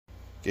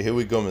Okay, here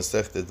we go,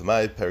 Masechta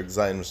Dmai, Parak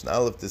Zayin Mishnah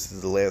Aleph. This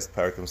is the last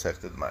parak of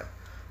Masechta Dmai.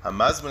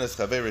 Hamazman es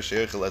chaver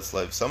she'echel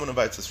etzleiv. Someone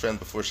invites his friend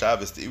before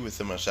Shabbos to eat with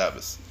him on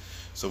Shabbos.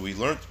 So we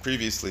learned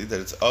previously that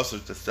it's also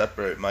to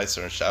separate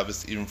Meiser and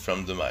Shabbos even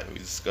from Dmai. We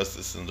discussed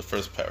this in the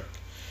first parak.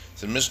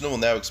 So Mishnah will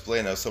now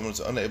explain how someone who's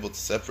unable to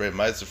separate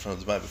Meiser from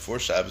Dmai before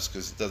Shabbos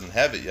because he doesn't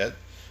have it yet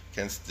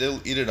can still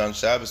eat it on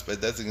Shabbos by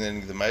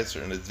designating the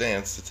Meiser in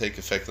advance to take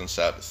effect on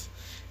Shabbos.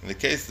 In the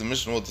case the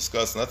Mishnah will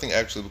discuss, nothing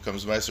actually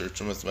becomes Meiser or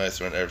Trumas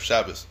Meiser on Erev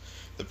Shabbos.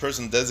 The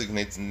person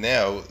designates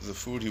now the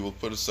food he will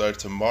put aside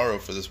tomorrow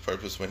for this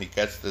purpose when he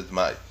gets the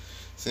Dmai.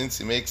 Since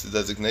he makes the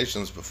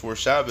designations before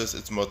Shabbos,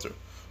 it's mutter.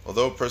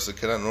 Although a person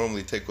cannot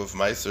normally take off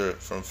Meiser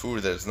from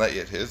food that is not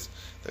yet his,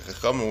 the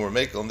Chachamim were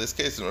makel in this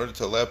case in order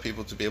to allow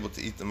people to be able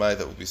to eat the Dmai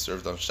that will be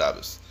served on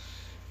Shabbos.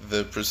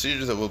 The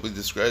procedure that will be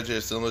described here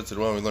is similar to the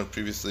one we learned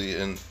previously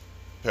in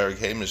Parag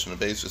Hamish and the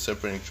base for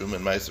separating Truma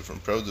and Meiser from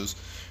produce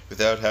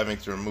without having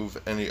to remove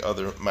any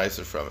other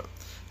Meiser from it.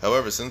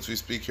 However, since we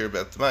speak here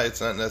about Dmai, it's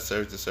not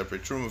necessary to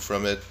separate Truma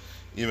from it.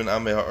 Even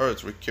Amei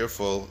Ha'aretz, we're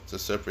careful to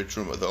separate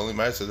Truma. The only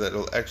Meiser that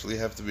will actually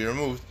have to be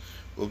removed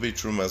will be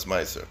Truma's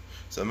Meiser.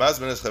 So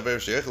Mazman is Chaver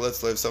She'echel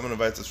Etzleiv. Someone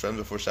invites his friend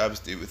before Shabbos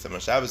to eat with him on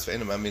Shabbos,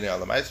 Ve'enim Amini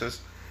Ala Meisers,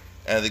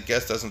 and the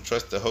guest doesn't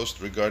trust the host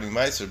regarding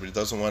Meiser, but he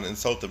doesn't want to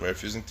insult him by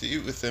refusing to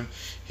eat with him.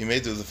 He may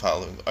do the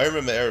following.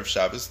 Ayrim Erev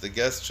Shabbos, the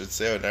guest should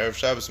say on Erev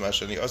Shabbos,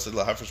 Mashani Osed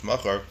Lahafresh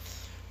Machar,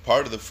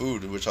 part of the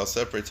food which I'll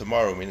separate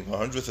tomorrow, meaning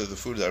 100th of the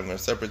food that I'm going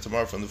to separate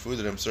tomorrow from the food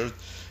that I'm served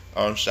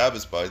on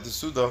Shabbos by, the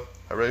Suda,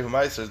 Harehu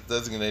Meiser, is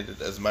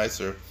designated as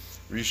Meiser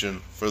Rishon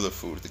for the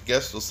food. The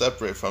guest will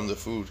separate from the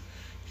food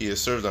he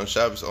is served on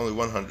Shabbos only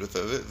 100th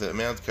of it, the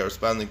amount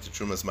corresponding to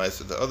Trumas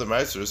Meiser. The other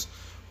Meisers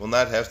will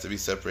not have to be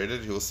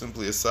separated. He will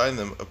simply assign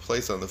them a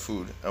place on the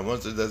food, and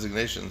once the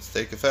designations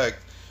take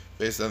effect,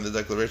 based on the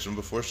declaration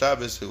before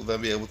Shabbos, he will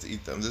then be able to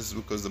eat them. This is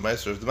because the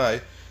Meiser of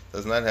Dmai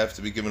does not have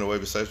to be given away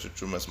besides the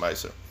Trumas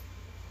Meiser.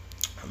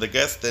 The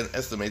guest then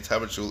estimates how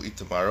much he will eat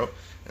tomorrow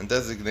and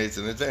designates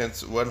in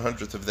advance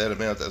 100th of that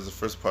amount as the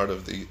first part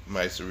of the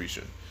Meiser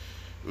Rishon.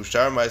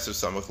 Ushar Meiser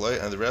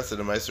Samachloi, and the rest of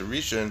the Meiser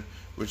Rishon,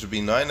 which would be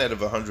 9 out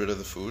of 100 of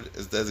the food,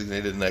 is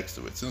designated next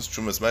to it. Since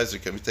Trumas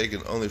Meiser can be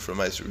taken only from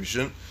Meiser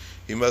Rishon,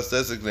 he must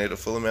designate a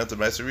full amount of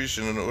Meiser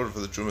Rishon in order for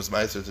the Trumas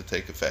Meiser to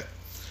take effect.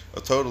 A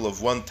total of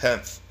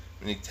 1/10,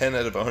 meaning 10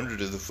 out of 100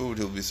 of the food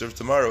he will be served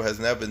tomorrow, has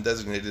now been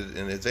designated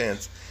in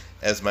advance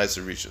as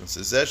Meiser Rishon.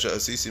 Sezesha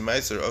Asisi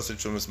Meiser Asa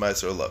Trumas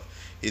Meiser Alav.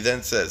 He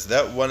then says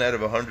that 1 out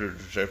of 100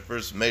 which I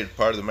first made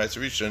part of the Meiser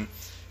Rishon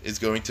is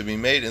going to be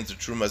made into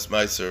Trumas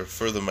Meiser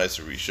for the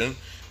Meiser Rishon.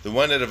 The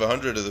 1 out of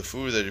 100 of the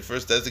food that he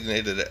first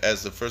designated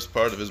as the first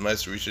part of his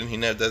Meiser Rishon, he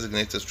now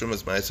designates as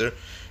Trumas Meiser.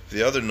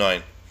 The other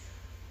 9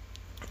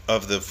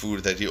 of the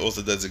food that he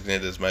also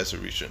designated as Meiser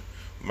Rishon.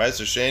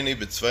 Meiser Sheni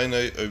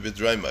B'tzvaynoi or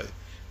B'draymai.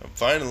 And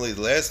finally,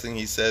 the last thing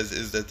he says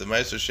is that the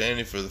Meiser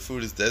Sheni for the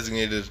food is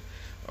designated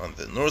on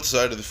the north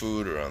side of the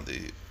food or on the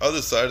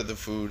other side of the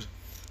food,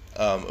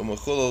 al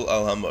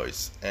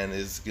hamois, and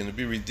is going to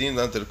be redeemed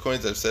onto the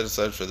coins that are set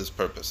aside for this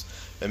purpose.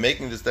 By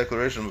making this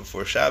declaration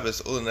before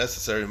Shabbos, all the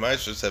necessary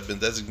Meisers have been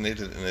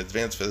designated in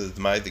advance for the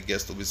Dmai the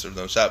guest will be served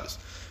on Shabbos.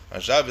 On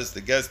Shabbos,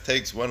 the guest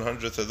takes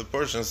 100th of the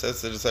portion,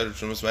 sets it aside of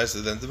Trumas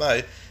Meiser, then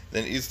Dmai,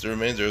 then eats the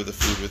remainder of the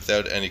food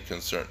without any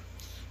concern.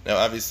 Now,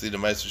 obviously, the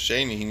Meiser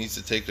Sheni, he needs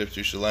to take it up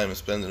to Yerushalayim and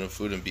spend it on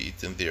food and be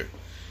eaten there.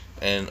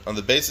 And on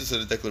the basis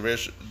of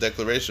the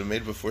declaration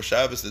made before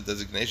Shabbos, the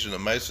designation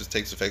of Meisers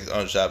takes effect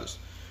on Shabbos.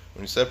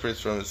 When he separates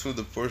from his food,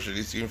 the portion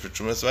he's eating for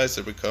Trumas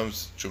Meiser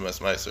becomes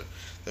Trumas Meiser.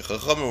 The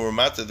Chachamim were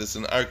matter this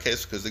in our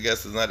case because the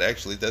guest is not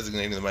actually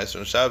designating the Meiser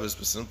on Shabbos,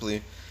 but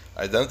simply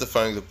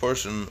identifying the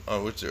portion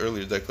on which the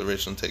earlier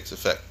declaration takes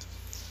effect.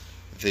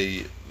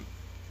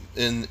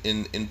 In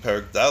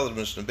Parak Daled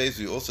Mishnah Beis,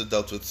 we also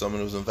dealt with someone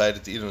who was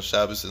invited to eat on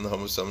Shabbos in the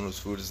home of someone whose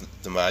food is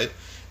Dmai,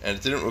 and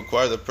it didn't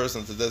require the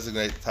person to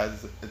designate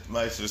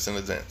Meisers in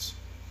advance.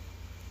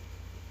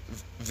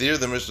 There,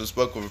 the Mishnah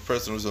spoke of a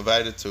person who was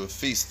invited to a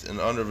feast in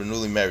honor of a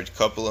newly married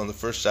couple on the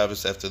first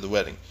Shabbos after the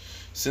wedding.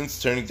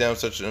 Since turning down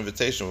such an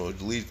invitation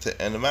would lead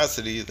to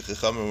animosity, the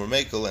Chachamim were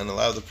makel and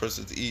allowed the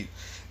person to eat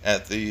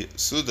at the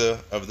Suda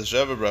of the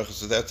Sheva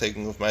Brachos without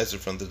taking off Meiser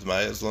from the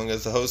Dmai, as long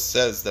as the host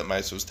says that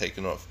Meiser was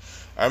taken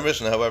off. Our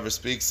Mishnah, however,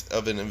 speaks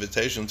of an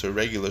invitation to a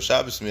regular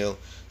Shabbos meal,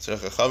 so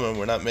the Chachamim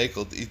were not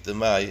makel to eat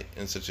Dmai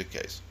in such a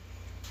case.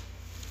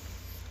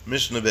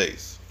 Mishnah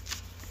Beis.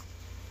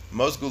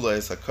 Mos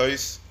Gulais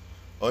HaKois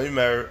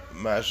Oimer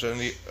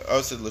Mashani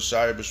Osid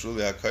L'Shari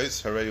B'Shvuli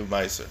HaKois Hareyu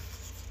Meiser.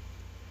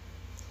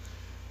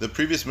 The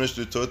previous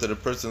Mishnah taught that a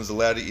person is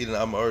allowed to eat an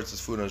Am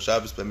Ha'aretz's food on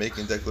Shabbos by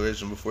making a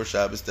declaration before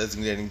Shabbos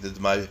designating the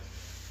Dmai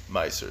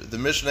Meiser. The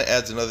Mishnah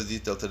adds another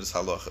detail to this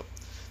halacha.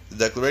 The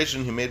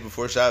declaration he made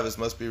before Shabbos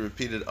must be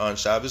repeated on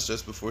Shabbos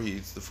just before he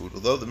eats the food.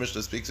 Although the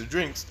Mishnah speaks of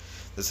drinks,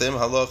 the same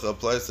halacha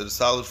applies to the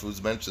solid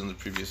foods mentioned in the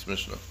previous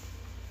Mishnah.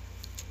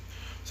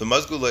 So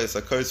Mazgulay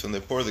Sakos, when they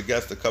pour the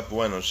guest a cup of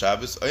wine on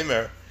Shabbos,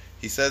 Omer,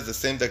 he says the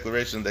same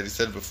declaration that he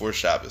said before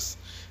Shabbos.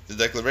 The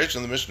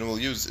declaration the Mishnah will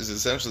use is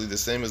essentially the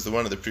same as the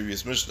one of the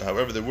previous Mishnah.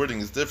 However, the wording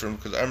is different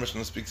because our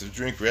Mishnah speaks of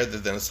drink rather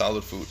than a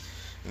solid food.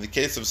 In the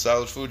case of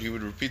solid food, he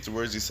would repeat the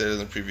words he said in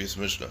the previous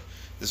Mishnah.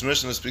 This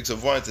Mishnah speaks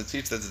of wine to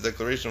teach that the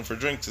declaration for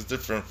drinks is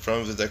different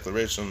from the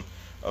declaration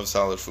of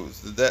solid foods.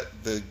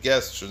 The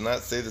guest should not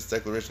say this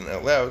declaration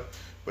out loud,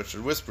 but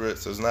should whisper it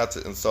so as not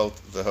to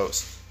insult the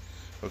host.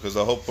 Because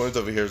the whole point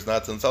over here is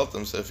not to insult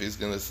him. So if he's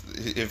gonna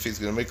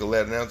make a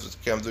loud announcement,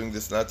 okay, I'm doing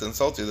this not to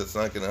insult you, that's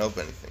not going to help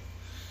anything.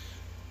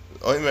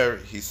 Omer,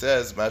 he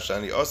says,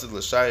 Mashani osid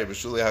l'shayir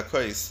b'shuli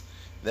hakois,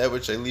 that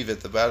which I leave at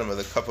the bottom of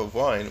the cup of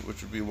wine,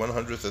 which would be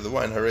 1/100th of the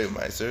wine, harei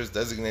meiser, is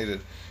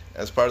designated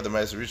as part of the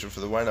meiser rishon for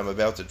the wine I'm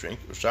about to drink.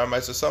 Ushar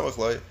meiser samach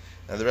loy,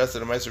 and the rest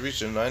of the meiser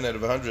rishon, 9 out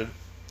of 100,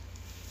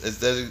 is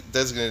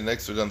designated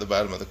next to it on the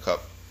bottom of the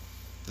cup.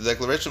 The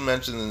declaration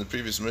mentioned in the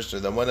previous Mishnah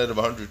that 1 out of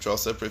 100 which I'll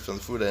separate from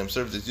the food I am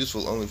served is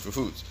useful only for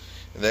foods.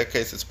 In that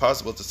case, it's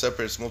possible to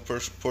separate a small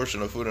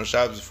portion of food on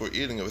Shabbos before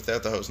eating it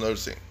without the host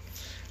noticing.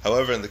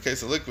 However, in the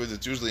case of liquids,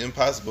 it's usually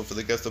impossible for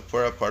the guest to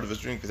pour out part of his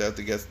drink without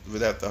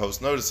the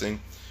host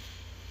noticing.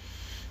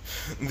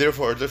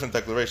 Therefore, a different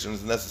declaration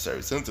is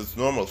necessary. Since it's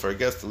normal for a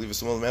guest to leave a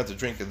small amount of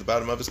drink at the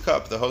bottom of his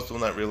cup, the host will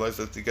not realize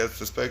that the guest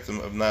suspects him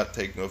of not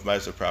taking off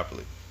meiser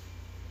properly.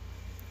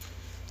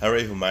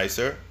 Harehu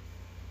meiser,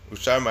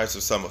 ushar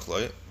meiser samach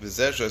loy,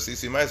 v'zeh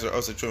shasisi meiser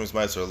also trumas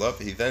meiser alav.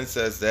 He then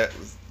says that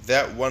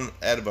 1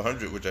 out of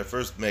 100 which I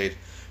first made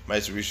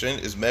meiser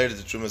rishon is merited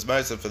to trumas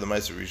meiser for the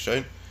meiser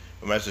rishon.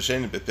 And the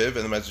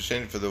meiser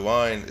sheni for the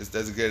wine is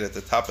designated at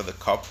the top of the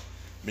cup,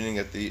 meaning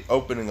at the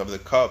opening of the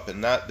cup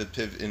and not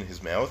bepiv in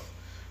his mouth.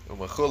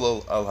 And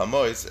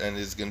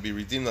is going to be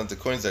redeemed onto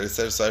coins that are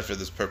set aside for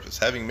this purpose.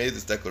 Having made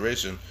this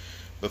declaration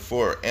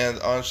before and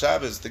on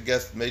Shabbos, the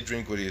guest may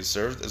drink what he is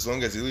served, as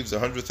long as he leaves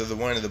 1/100th of the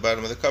wine at the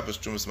bottom of the cup as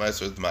trumas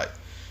meiser dmai.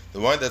 The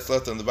wine that's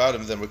left on the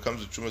bottom then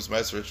becomes a trumas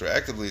meiser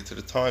retroactively to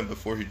the time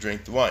before he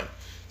drank the wine,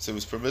 so it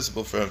was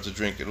permissible for him to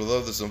drink it.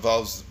 Although this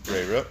involves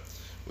breira,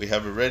 we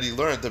have already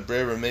learned that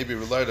breira may be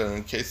relied on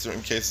in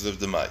certain cases of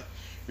Dmai.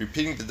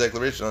 Repeating the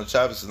declaration on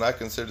Shabbos is not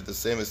considered the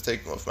same as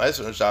taking off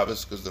meiser on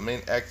Shabbos because the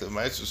main act of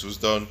meiser was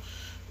done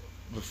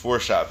before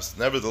Shabbos.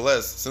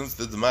 Nevertheless, since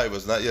the Dmai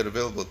was not yet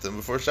available to him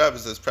before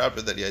Shabbos, it's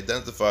proper that he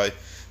identify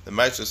the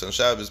meiser on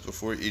Shabbos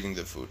before eating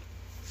the food.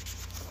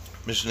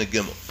 Mishnah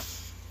Gimel.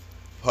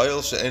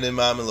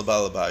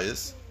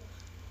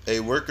 A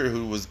worker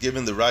who was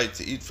given the right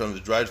to eat from the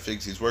dried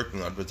figs he's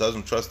working on but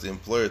doesn't trust the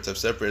employer to have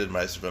separated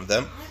meiser from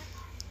them.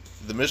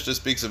 The Mishnah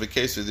speaks of a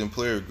case where the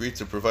employer agreed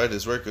to provide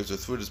his workers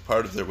with food as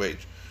part of their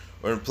wage,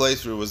 or in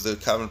place where it was the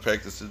common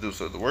practice to do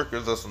so. The worker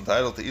is thus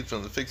entitled to eat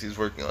from the figs he's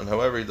working on.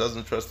 However, he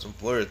doesn't trust the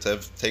employer to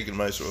have taken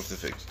meiser off the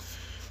figs.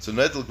 So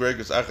Nedel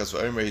Gregor's Achas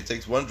V'Omer, he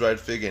takes one dried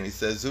fig and he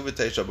says,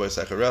 Zuvatesha Boy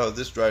Sacharel,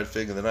 this dried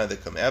fig and the 9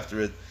 that come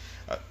after it,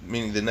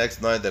 meaning the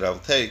next 9 that I'll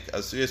take,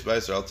 Asuyas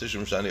Meiser Al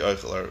Tishim Shani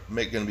Oichel, are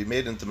going to be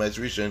made into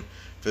meiser rishon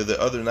for the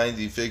other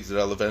 90 figs that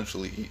I'll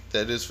eventually eat.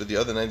 That is, for the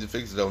other 90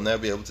 figs that I'll now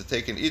be able to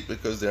take and eat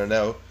because they are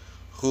now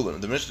chulin.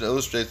 The Mishnah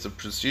illustrates the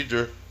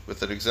procedure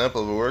with an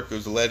example of a worker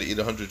who's allowed to eat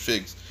 100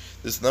 figs.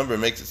 This number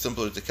makes it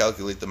simpler to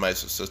calculate the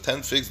meiser. So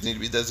 10 figs need to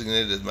be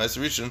designated as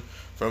meiser rishon,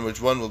 from which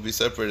one will be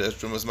separated as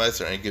trumas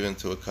meiser and given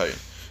to a kohen.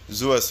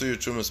 Zu asuyu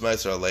trumas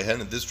meiser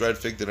alehen, and this dried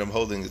fig that I'm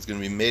holding is going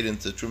to be made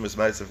into trumas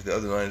meiser for the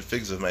other 9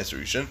 figs of meiser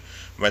rishon.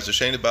 Meiser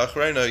sheni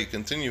b'achreina, he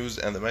continues,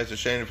 and the meiser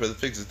sheni for the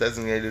figs is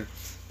designated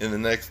in the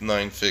next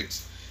 9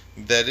 figs.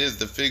 That is,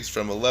 the figs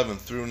from 11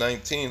 through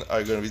 19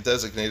 are going to be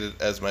designated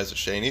as meiser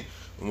sheni,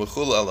 and are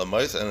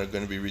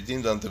going to be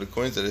redeemed onto the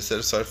coins that are set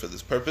aside for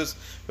this purpose.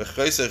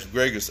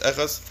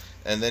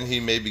 And then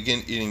he may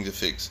begin eating the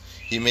figs.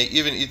 He may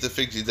even eat the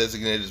figs he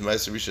designated as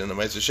meiser rishon and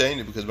meiser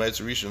sheni, because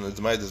meiser rishon and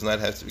dmai does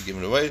not have to be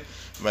given away.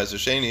 Meiser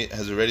sheni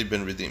has already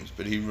been redeemed,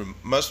 but he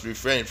must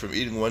refrain from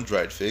eating one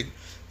dried fig,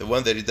 the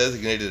one that he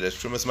designated as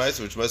trumas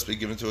meiser, which must be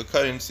given to a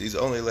kohen. So he's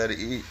only allowed to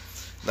eat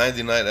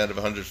 99 out of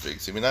 100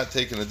 figs. He may not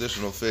take an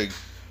additional fig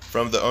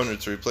from the owner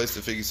to replace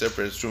the fig he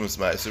separated as trumas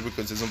meiser,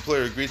 because his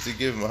employer agreed to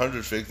give him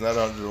 100 figs, not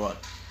 101.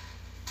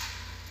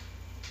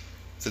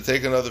 To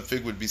take another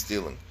fig would be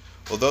stealing.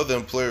 Although the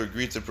employer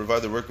agreed to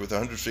provide the worker with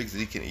 100 figs that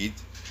he can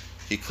eat,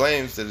 he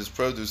claims that his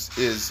produce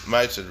is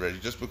meiser ready.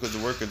 Just because the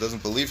worker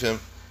doesn't believe him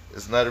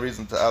is not a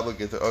reason to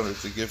obligate the owner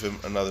to give him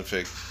another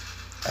fig.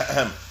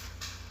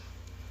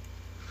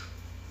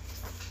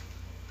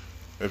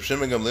 Reb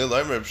Shimon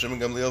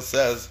Gamliel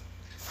says,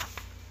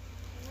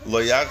 Lo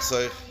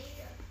yachsech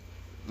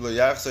the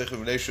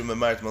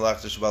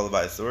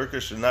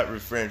worker should not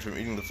refrain from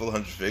eating the full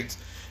 100 figs,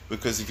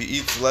 because if he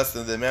eats less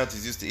than the amount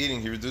he's used to eating,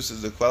 he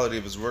reduces the quality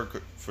of his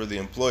work for the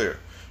employer,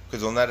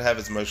 because he'll not have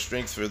as much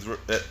strength for his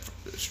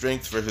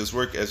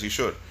work as he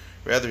should.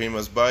 Rather, he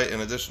must buy an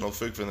additional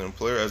fig from the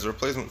employer as a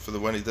replacement for the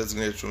one he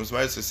designated trumas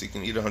meiser, so he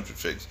can eat 100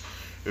 figs.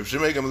 Reb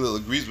Shimon Gamliel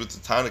agrees with the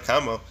Tana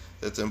Kama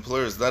that the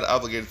employer is not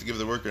obligated to give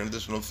the worker an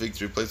additional fig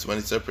to replace the one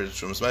he separated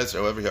trumas meiser.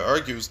 However, he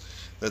argues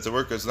that the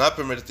worker is not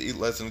permitted to eat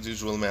less than his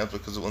usual amount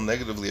because it will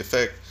negatively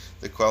affect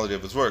the quality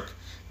of his work.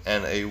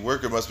 and a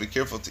worker must be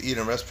careful to eat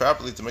and rest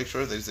properly to make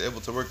sure that he's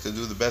able to work to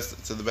do the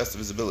best to the best of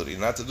his ability.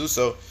 Not to do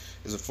so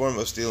is a form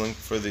of stealing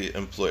for the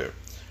employer.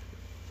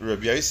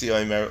 Rabbi Yossi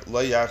Omer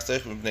lo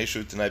yachzech mipnei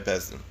shu t'nai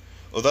bezdin.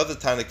 Although the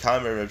Tanna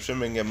Kama and Reb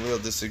Shimon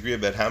Gamliel disagree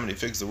about how many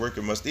figs the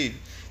worker must eat,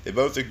 they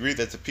both agree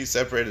that the piece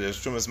separated as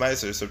Trumas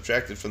Meiser is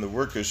subtracted from the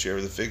worker's share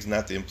of the figs,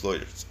 not the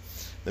employer's.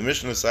 The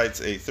Mishnah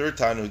cites a third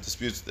Tana who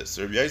disputes this.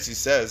 Rabbi Yossi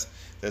says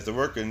that the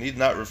worker need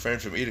not refrain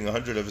from eating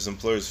 100 of his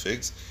employer's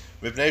figs,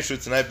 mipnei shu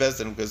t'nai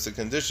bezdin, because it's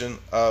a condition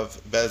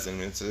of bezdin.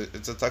 It's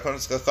a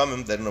takonos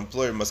chachamim that an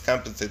employer must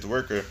compensate the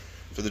worker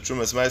for the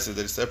Trumas Meiser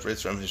that he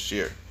separates from his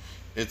share.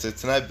 It's a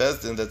Tanai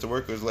Bezdin that the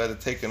worker is allowed to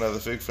take another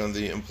fig from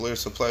the employer's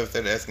supply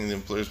without asking the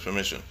employer's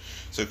permission.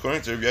 So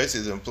according to Rabbi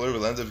Yossi, the employer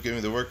will end up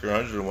giving the worker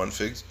 101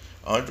 figs,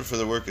 100 for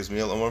the worker's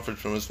meal, and 1 for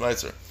Trumas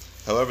Meiser.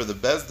 However, the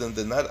Bezdin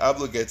did not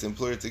obligate the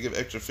employer to give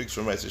extra figs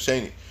for Meiser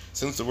Sheni.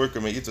 Since the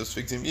worker may eat those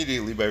figs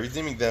immediately by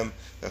redeeming them,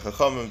 the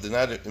Chachamim did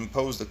not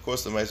impose the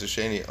cost of Meiser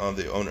Sheni on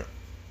the owner.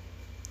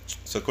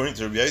 So according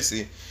to Rabbi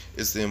Yossi,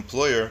 it's the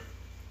employer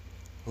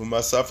who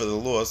must suffer the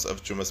loss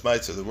of Trumas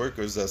Meiser. The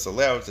worker is thus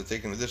allowed to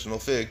take an additional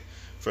fig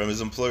from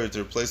his employer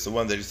to replace the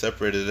one that he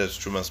separated as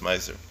Trumas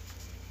Meiser.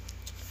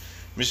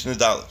 Mishnah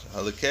Dalet.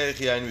 Halakei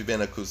yain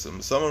miben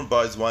hakusim. Someone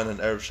buys wine on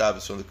Erev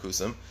Shabbos from the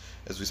kusim,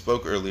 as we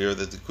spoke earlier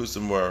that the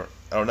kusim are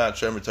not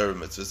Shemer Torah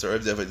mitzvahs, they're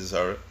Evdei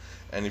Avodah,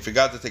 and he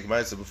forgot to take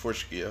Meiser before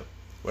Shkia,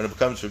 when it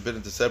becomes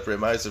forbidden to separate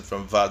Meiser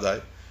from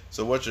Vadai.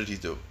 So what should he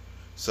do?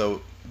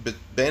 So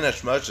Bein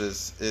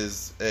Hashmashas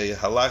is a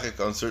halachic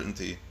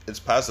uncertainty. It's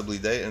possibly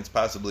day and it's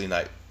possibly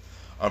night.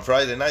 On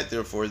Friday night,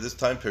 therefore, this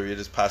time period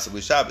is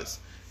possibly Shabbos.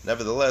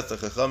 Nevertheless, the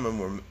Chachamim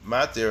were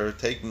matir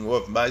taking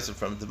off Meiser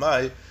from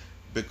Dmai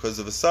because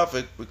of a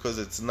suffix, because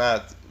it's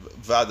not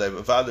Vadai,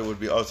 but Vadai would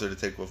be also to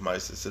take off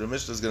Meiser. So the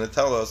Mishnah is going to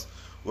tell us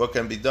what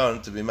can be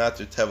done to be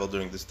matir Tevel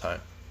during this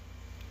time.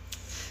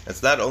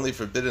 It's not only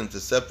forbidden to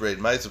separate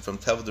Meiser from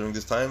Tevel during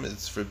this time,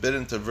 it's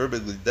forbidden to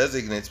verbally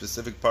designate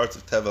specific parts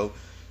of Tevel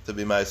to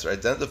be Meiser.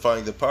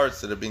 Identifying the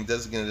parts that are being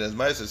designated as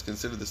Meiser is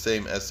considered the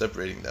same as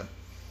separating them.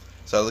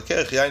 So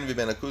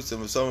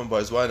if someone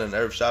buys wine on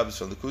Erev Shabbos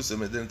from the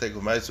kusim and didn't take a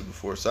meiser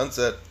before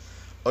sunset,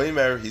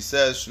 Oimer, he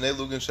says, Shnei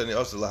lugan shani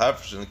also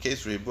lahafresh, in a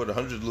case where he bought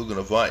 100 lugan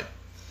of wine.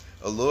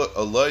 A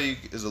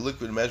loig is a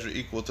liquid measure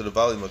equal to the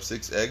volume of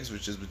 6 eggs,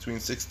 which is between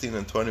 16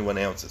 and 21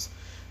 ounces.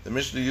 The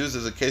Mishnah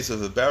uses a case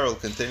of a barrel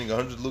containing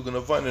 100 lugan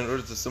of wine in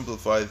order to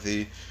simplify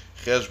the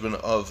cheshbon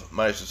of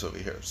meisers over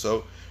here.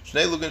 So,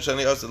 Shnei lugan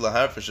shani also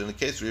lahafresh, in a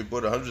case where he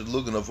bought 100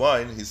 lugan of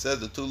wine, he said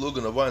the 2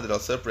 lugan of wine that I'll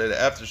separate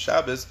after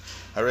Shabbos,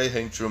 harei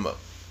hein truma.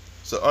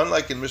 So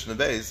unlike in Mishnah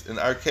Beis, in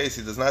our case,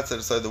 he does not set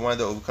aside the wine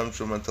that will become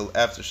truma until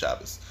after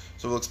Shabbos.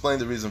 So we'll explain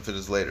the reason for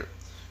this later.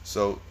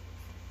 So,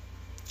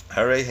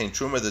 harei hein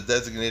truma, the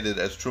designated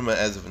as truma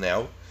as of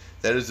now.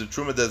 That is, the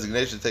truma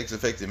designation takes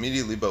effect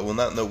immediately, but will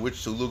not know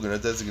which 2 lugan are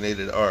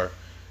designated are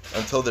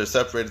until they're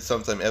separated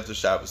sometime after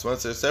Shabbos.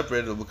 Once they're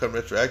separated, it will become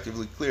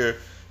retroactively clear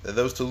that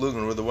those 2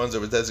 lugan were the ones that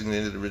were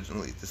designated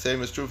originally. The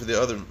same is true for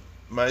the other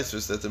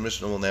meisers that the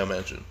Mishnah will now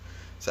mention.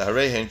 So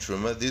harei hein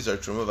truma, these are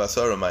truma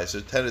vasara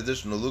meiser. 10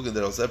 additional lugan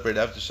that will separate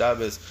after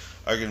Shabbos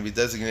are going to be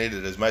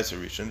designated as meiser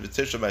rishon,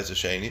 v'tisha meiser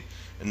sheni,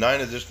 and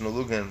 9 additional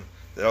lugan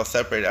that will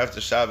separate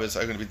after Shabbos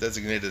are going to be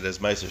designated as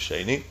meiser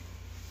sheni.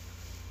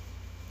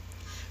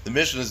 The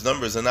Mishnah's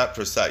numbers are not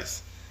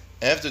precise.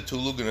 After 2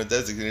 lugan are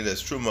designated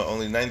as truma,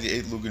 only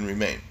 98 lugan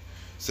remain.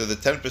 So the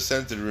 10%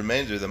 of the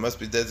remainder that must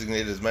be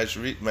designated as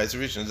meiser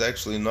rishon is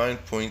actually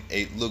 9.8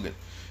 lugan.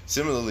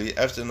 Similarly,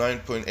 after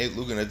 9.8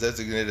 lugan are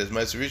designated as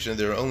meiser rishon,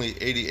 there are only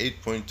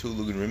 88.2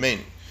 lugan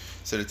remaining.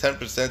 So the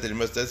 10% that he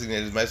must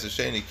designate as meiser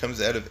sheni comes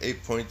out of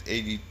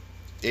 8.82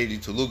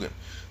 lugan.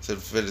 So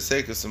for the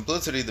sake of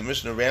simplicity, the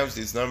Mishnah rounds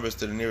these numbers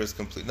to the nearest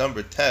complete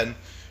number, 10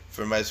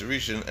 for meiser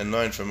rishon and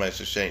 9 for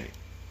meiser sheni.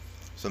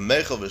 So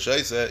meichel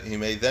v'shaisa, he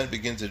may then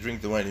begin to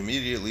drink the wine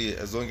immediately,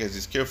 as long as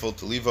he's careful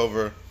to leave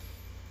over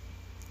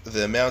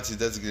the amounts he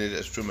designated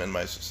as truma and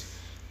meisers.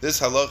 This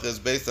halacha is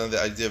based on the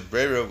idea of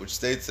breira, which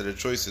states that a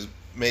choice is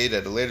made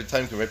at a later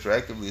time can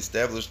retroactively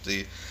establish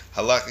the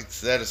halakhic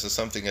status of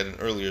something at an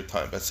earlier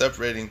time. By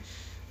separating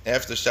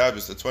after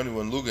Shabbos the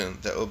 21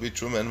 lugan that will be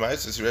truma and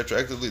meisers, he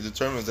retroactively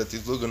determines that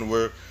these lugan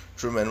were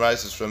truma and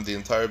meisers from the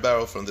entire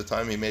barrel from the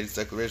time he made his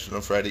declaration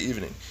on Friday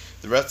evening.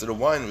 The rest of the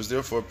wine was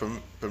therefore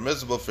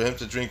permissible for him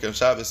to drink on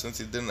Shabbos, since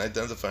he didn't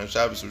identify on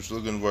Shabbos which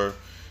lugan were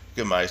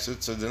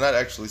gemaisut, so did not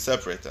actually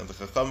separate them. The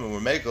Chachamim were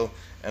mekel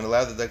and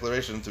allowed the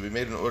declaration to be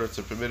made in order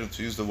to permit him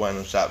to use the wine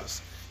on Shabbos.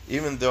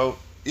 Even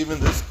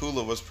this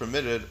kula was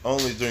permitted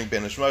only during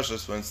Ben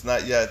Hashmashas, when it's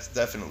not yet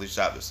definitely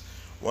Shabbos.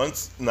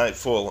 Once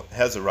nightfall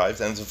has arrived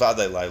and it's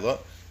Vadai Laila,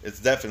 it's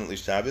definitely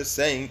Shabbos,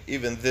 saying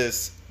even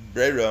this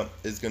breira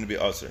is going to be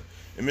aser.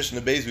 In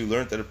Mishnah Beis we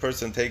learned that a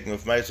person taking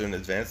of meiser in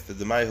advance, the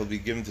Dmai will be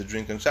given to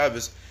drink on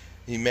Shabbos,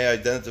 he may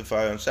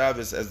identify on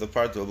Shabbos as the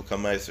part that will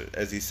become meiser.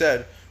 As he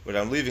said, what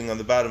I'm leaving on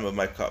the bottom of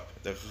my cup.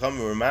 The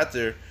Chachamim were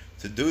matir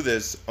to do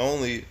this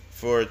only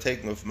for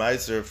taking of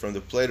meiser from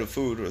the plate of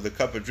food or the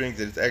cup of drink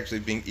that is actually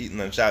being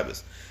eaten on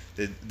Shabbos.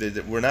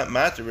 We're not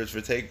matter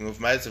for taking of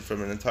meiser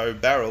from an entire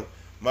barrel,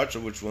 much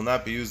of which will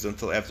not be used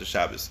until after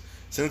Shabbos.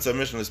 Since our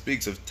Mishnah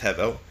speaks of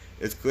tevel,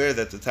 it's clear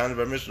that the Tan of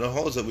our Mishnah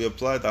holds that we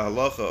apply the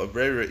halacha of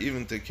breira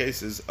even to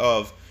cases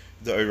of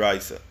the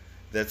oraisa.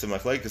 That's a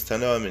machlekes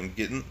Tanoim in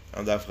Gittin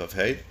on Daf Chav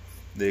Hey.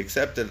 The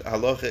accepted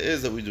halacha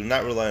is that we do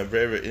not rely on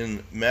breira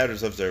in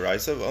matters of the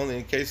oraisa, but only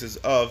in cases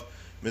of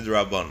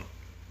midrabanan.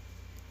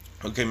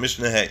 Okay,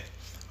 Mishnah Hey.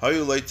 How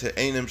you like to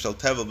einim shall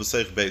tevel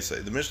b'seich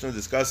beisay? The Mishnah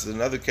discusses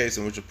another case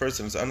in which a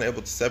person is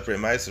unable to separate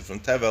meiser from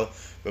tevel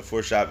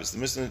before Shabbos.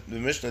 The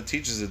Mishnah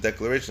teaches a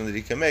declaration that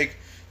he can make,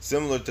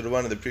 similar to the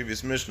one of the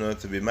previous Mishnah,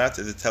 to be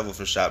matter the tevel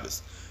for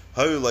Shabbos.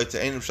 How you like to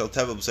einim shall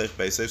tevel b'seich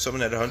beisay? If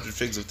someone had 100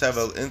 figs of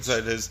tevel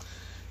inside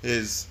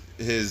his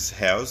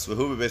house, but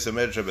in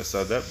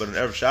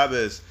Erev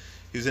Shabbos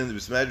he was in the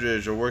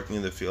Bismedrash or working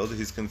in the field,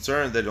 he's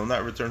concerned that he'll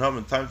not return home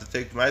in time to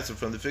take meiser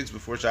from the figs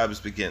before Shabbos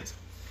begins.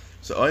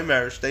 So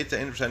Oimer state to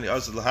Ein Shani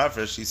Asad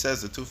Lahafresh, he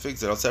says the 2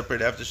 figs that I'll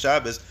separate after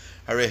Shabbos,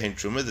 Harehin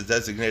Truma, the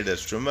designated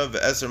as Truma,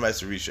 Ve'eser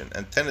Meiser Rishon,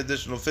 and 10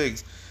 additional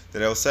figs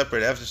that I will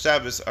separate after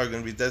Shabbos are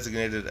going to be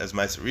designated as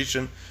Meiser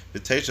Rishon,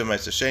 V'teisha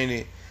Meiser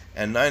Sheni,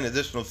 and 9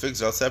 additional figs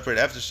that I'll separate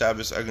after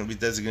Shabbos are going to be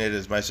designated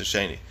as Meiser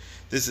Sheni.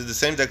 This is the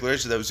same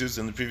declaration that was used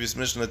in the previous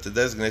Mishnah to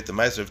designate the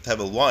Meiser of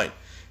Tevel wine,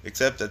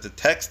 except that the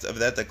text of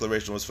that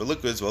declaration was for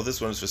liquids, while this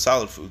one is for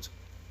solid foods.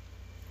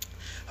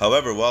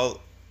 However,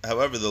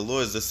 the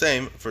law is the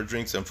same for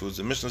drinks and foods.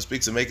 The Mishnah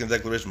speaks of making the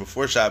declaration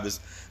before Shabbos,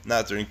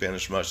 not during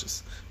Panish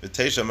Mashas.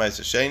 V'teisha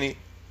Meiser Sheni,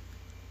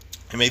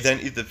 he may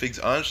then eat the figs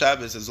on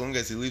Shabbos as long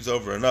as he leaves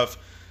over enough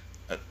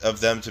of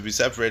them to be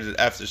separated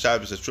after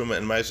Shabbos as Truma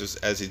and Meisers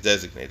as he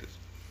designated.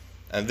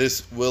 And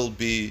this will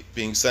be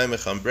being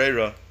Saimech on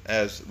Breira,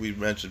 as we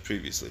mentioned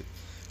previously.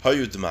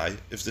 Hayu Dmai,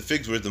 if the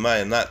figs were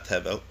Dmai and not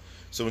Tevel,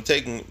 so when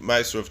taking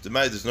Meiser of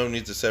Dmai, there's no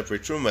need to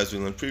separate Truma, as we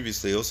learned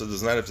previously. He also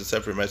does not have to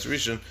separate Meiser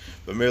Rishon,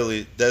 but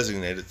merely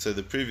designate it. So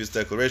the previous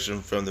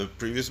declaration from the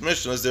previous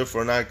Mishnah is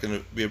therefore not going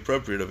to be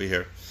appropriate over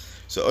here.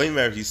 So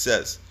Oimer, he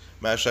says,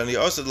 Ma'ashani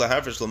Osad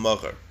Lahafresh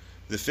L'Mochar,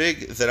 the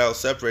fig that I'll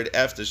separate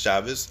after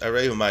Shabbos,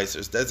 Arehu Meiser,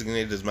 is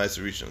designated as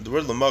Meiser Rishon. The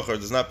word L'Mochar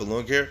does not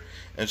belong here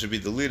and should be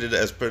deleted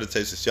as per the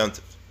Tesis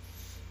Yontif.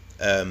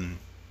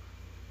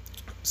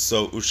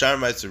 So Ushar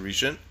Meiser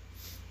Rishon,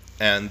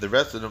 and the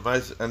rest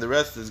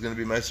is going to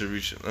be Meiser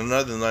Rishon.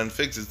 Another 9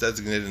 figs is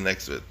designated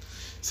next to it.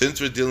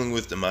 Since we're dealing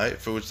with Demai,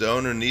 for which the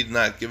owner need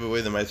not give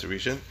away the Meiser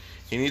Rishon,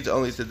 he needs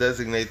only to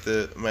designate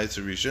the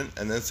Meiser Rishon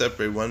and then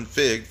separate 1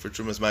 fig for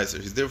Trumas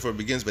Meiser. He therefore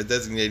begins by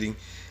designating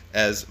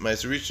as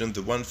Meiser Rishon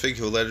the 1 fig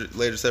he will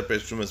later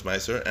separate Trumas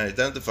Meiser, and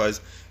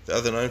identifies the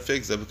other 9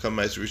 figs that become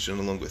Meiser Rishon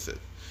along with it.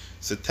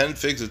 So 10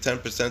 figs with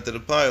 10% of the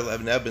pile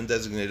have now been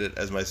designated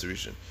as Meiser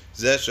Rishon.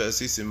 Zesha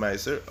Asisi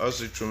Meiser,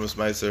 Asri Trumas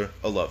Meiser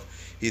Alav.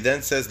 He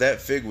then says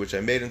that fig which I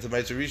made into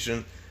Meiser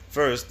Rishon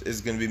first is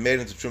going to be made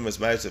into Trumas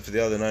Meiser for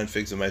the other 9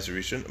 figs of Meiser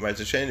Rishon.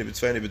 Meiser Sheni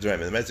B'Tzveni B'Draim.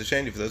 The Meiser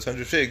Sheni for those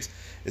 100 figs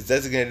is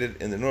designated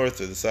in the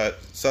north or the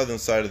southern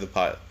side of the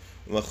pile.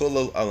 And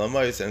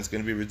it's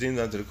going to be redeemed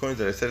onto the coins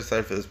that I set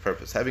aside for this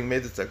purpose. Having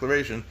made this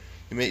declaration,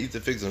 he may eat the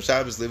figs on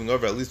Shabbos, leaving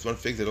over at least 1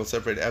 fig that will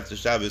separate after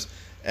Shabbos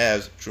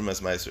as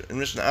Trumas Meiser. In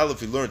Mishnah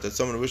Aleph, we learned that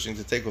someone wishing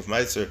to take off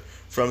Meiser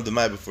from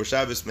Demai before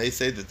Shabbos may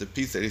say that the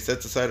piece that he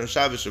sets aside on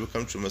Shabbos should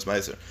become Trumas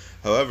Meiser.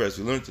 However, as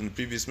we learned in the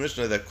previous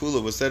Mishnah, that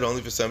Kula was said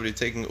only for somebody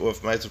taking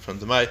off Meiser from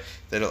Demai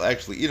that he'll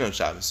actually eat on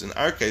Shabbos. In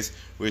our case,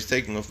 where he's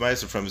taking off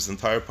Meiser from his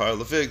entire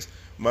pile of figs,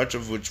 much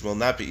of which will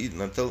not be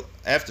eaten until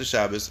after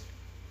Shabbos,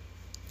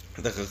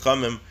 the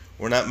Chachamim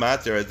were not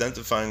matir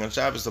identifying on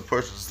Shabbos the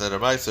portions that are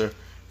Meiser.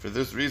 For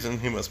this reason,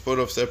 he must put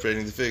off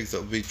separating the figs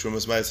that will be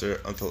Trumas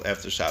Meiser until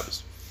after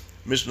Shabbos.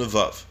 Mishnah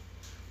Vav.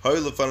 The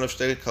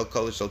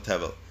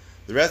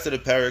rest of the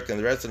parak and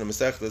the rest of the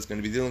Masechta is going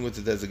to be dealing with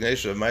the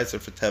designation of Meiser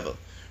for Tevel.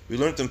 We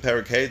learned in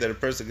parak Hey that a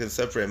person can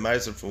separate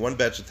Meiser from 1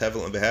 batch of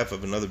Tevel on behalf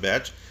of another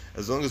batch,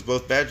 as long as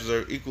both batches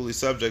are equally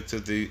subject to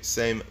the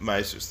same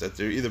Meisers, that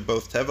they're either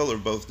both Tevel or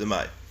both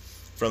Demai,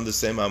 from the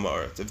same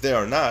Amaret. If they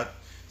are not,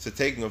 so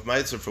taking of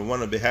Meiser from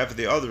one on behalf of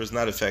the other is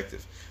not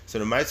effective. So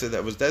the Meiser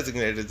that was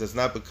designated does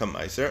not become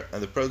Meiser,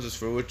 and the produce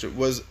for which it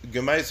was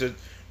Gemeiser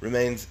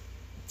remains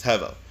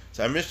Tevel.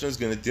 So our Mishnah is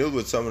going to deal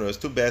with someone who has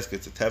 2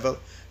 baskets of Tevel,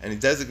 and he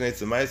designates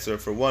the Meiser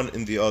for one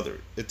in the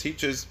other. It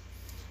teaches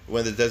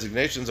when the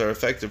designations are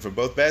effective for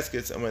both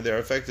baskets and when they are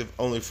effective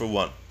only for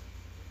one.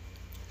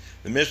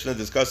 The Mishnah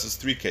discusses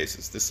 3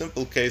 cases. The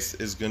simple case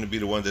is going to be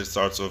the one that it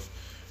starts off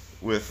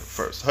with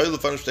first.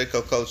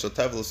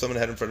 If someone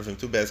had in front of him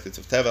 2 baskets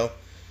of Tevel,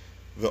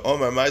 he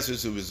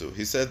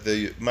said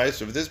the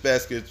Meiser of this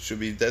basket should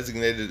be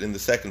designated in the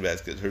second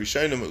basket. The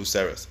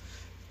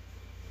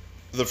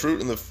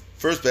fruit in the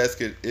first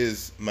basket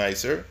is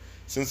Meiser.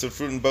 Since the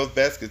fruit in both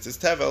baskets is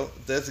Tevel,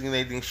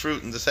 designating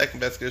fruit in the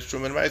second basket as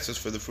Truma and Meisers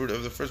for the fruit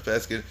of the first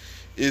basket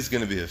is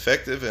going to be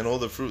effective, and all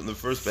the fruit in the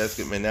first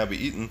basket may now be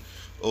eaten.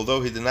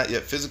 Although he did not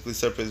yet physically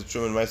separate the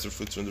Truma and Meiser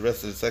fruits from the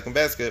rest of the second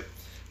basket,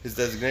 his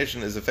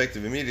designation is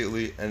effective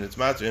immediately, and it's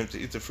matter him to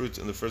eat the fruits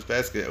in the first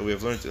basket, as we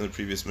have learned in the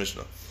previous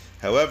Mishnah.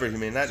 However, he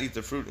may not eat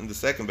the fruit in the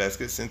second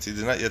basket since he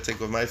did not yet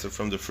take off meiser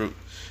from the fruit.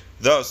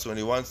 Thus, when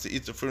he wants to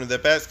eat the fruit in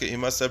that basket, he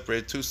must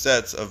separate two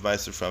sets of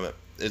meiser from it,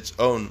 its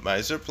own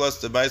meiser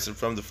plus the meiser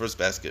from the first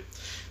basket.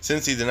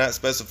 Since he did not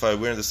specify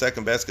where in the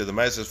second basket the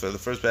meisers for the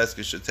first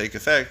basket should take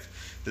effect,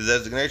 the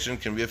designation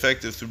can be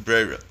effective through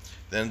breira.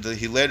 Then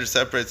he later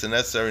separates the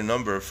necessary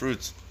number of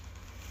fruits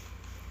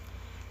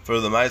for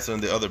the meiser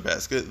in the other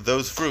basket.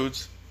 Those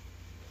fruits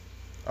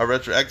are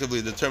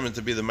retroactively determined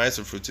to be the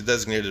meiser fruits he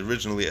designated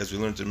originally, as we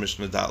learned in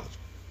Mishnah Dalet.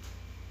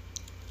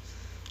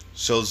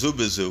 Shel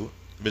Zubizu,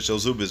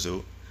 B'Shel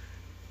Zubizu,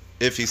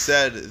 if he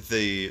said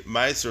the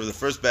meiser of the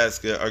first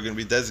basket are going to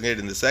be designated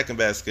in the second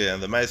basket,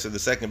 and the meiser of the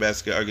second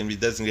basket are going to be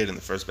designated in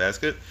the first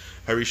basket,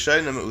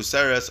 harishayim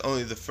usaras,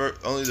 only the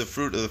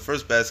fruit of the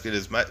first basket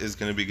is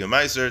going to be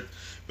gemeiser,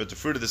 but the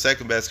fruit of the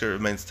second basket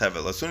remains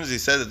tevel. As soon as he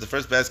said that the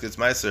first basket's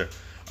meiser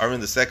are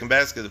in the second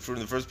basket, the fruit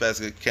in the first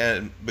basket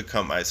can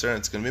become meiser, and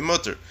it's going to be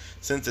mutter.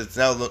 Since it's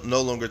now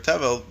no longer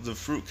tevel, the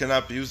fruit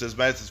cannot be used as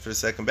meiser for the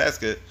second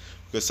basket,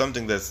 because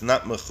something that's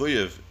not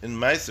mechuyev in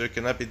meiser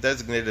cannot be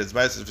designated as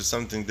meiser for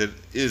something that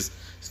is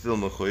still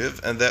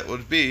mechuyev, and that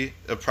would be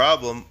a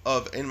problem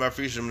of ein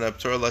mafrishim min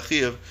haptor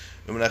lachiyev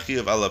u'min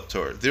hachiyev al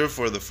haptor.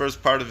 Therefore, the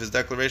first part of his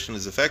declaration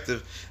is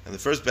effective, and the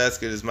first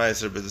basket is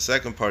meiser, but the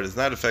second part is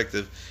not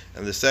effective,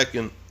 and the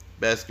second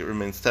basket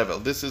remains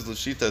tevel. This is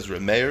L'Shita's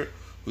Remeir,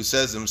 who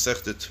says in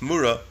Masechta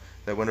Tmura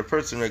that when a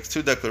person makes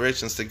two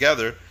declarations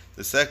together,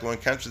 the second one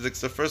contradicts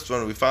the first one,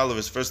 and we follow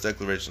his first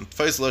declaration.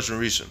 Tfais Lashon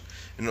Rishon.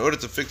 In order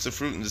to fix the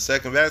fruit in the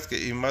second basket,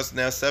 he must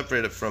now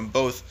separate it from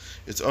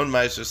both its own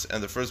meisers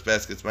and the first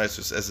basket's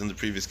meisers, as in the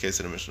previous case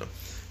of the Mishnah.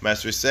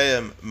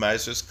 Masriseyem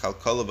meisers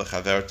kalkala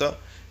b'chaverta.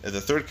 And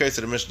the third case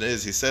of the Mishnah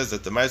is, he says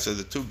that the meiser of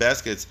the two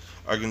baskets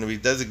are going to be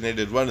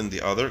designated one in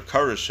the other,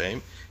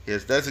 karashem. He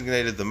has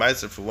designated the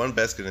meiser for one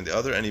basket and the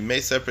other, and he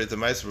may separate the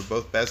meiser for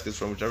both baskets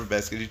from whichever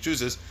basket he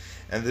chooses.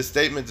 And this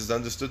statement is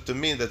understood to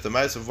mean that the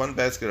meiser of one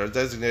basket are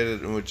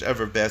designated in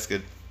whichever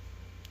basket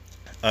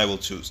I will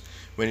choose.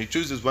 When he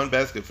chooses one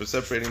basket for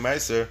separating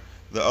meiser,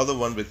 the other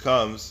one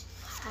becomes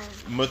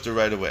mutter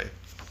right away.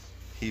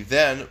 He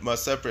then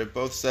must separate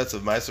both sets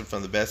of meiser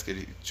from the basket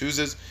he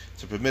chooses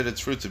to permit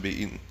its fruit to be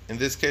eaten. In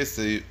this case,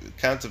 the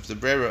concept of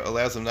brera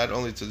allows him not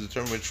only to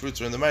determine which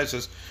fruits are in the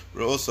meisers,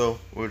 but also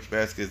which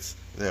baskets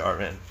they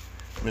are in.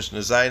 Mishnah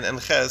Zayin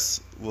and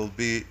Ches will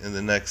be in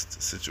the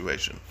next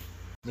situation.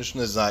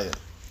 Mishnah Zayin.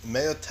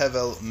 Mea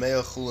tevel,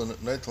 mea chulin,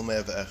 noitel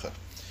mea ve'echad.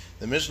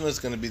 The Mishnah is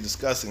going to be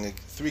discussing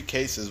three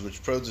cases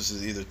which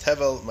produces either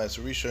tevel,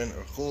 meiser rishon,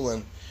 or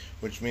chulin,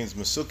 which means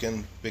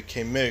mesukin,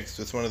 became mixed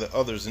with one of the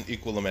others in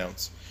equal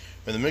amounts.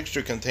 When the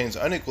mixture contains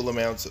unequal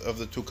amounts of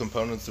the two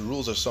components, the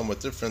rules are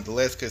somewhat different. The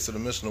last case of the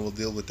Mishnah will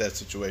deal with that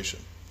situation.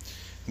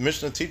 The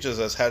Mishnah teaches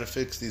us how to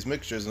fix these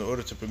mixtures in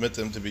order to permit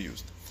them to be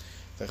used.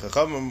 The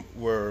Chachamim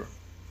were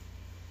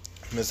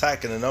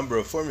misak in a number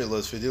of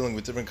formulas for dealing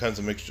with different kinds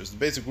of mixtures. The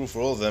basic rule for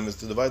all of them is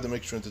to divide the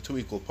mixture into two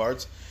equal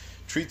parts,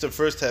 treat the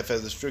first half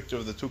as the stricter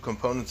of the two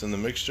components in the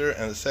mixture,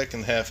 and the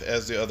second half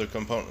as the other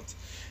components.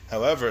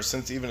 However,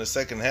 since even a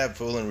second half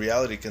will in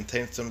reality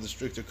contain some of the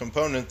stricter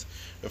component,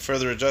 a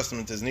further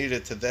adjustment is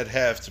needed to that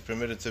half to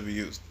permit it to be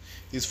used.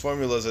 These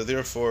formulas are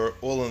therefore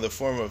all in the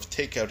form of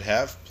take out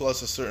half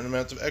plus a certain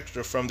amount of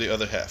extra from the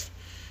other half.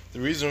 The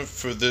reason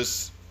for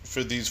these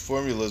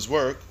formulas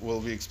work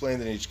will be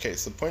explained in each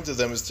case. The point of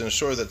them is to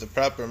ensure that the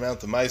proper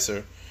amount of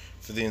meiser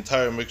for the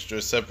entire mixture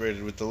is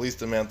separated with the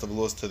least amount of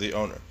loss to the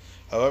owner.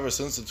 However,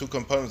 since the two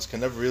components can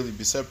never really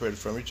be separated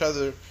from each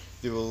other,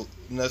 there will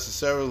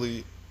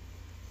necessarily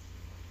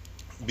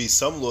be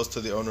some loss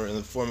to the owner in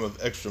the form of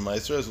extra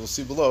meiser. As we'll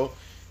see below,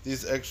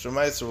 these extra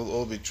meiser will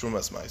all be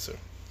trumas meiser.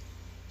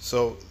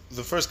 So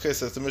the first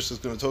case that the Mishnah is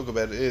going to talk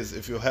about is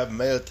if you have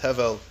mea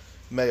tevel,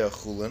 mea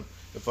chulin.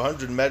 If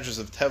 100 measures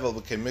of tevel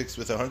became mixed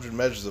with 100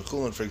 measures of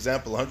chulin, for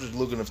example, 100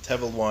 lugan of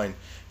tevel wine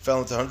fell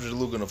into 100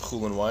 lugan of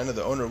chulin wine, and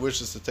the owner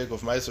wishes to take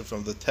off meiser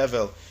from the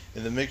tevel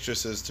in the mixture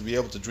so as to be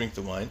able to drink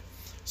the wine.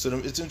 So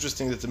it's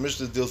interesting that the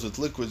Mishnah deals with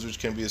liquids which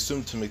can be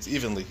assumed to mix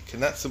evenly. He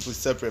cannot simply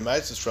separate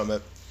meisers from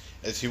it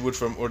as he would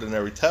from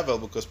ordinary tevel,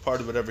 because part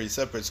of whatever he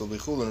separates will be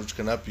chulin, which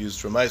cannot be used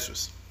for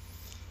meisers.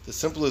 The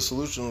simplest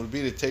solution would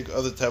be to take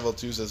other tevel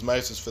to use as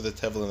meisers for the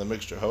tevel in the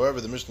mixture. However,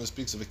 the Mishnah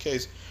speaks of a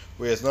case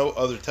where he has no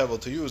other tevel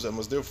to use and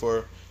must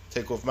therefore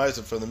take off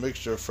meiser from the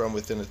mixture from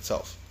within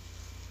itself.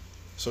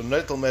 So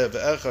neitel mea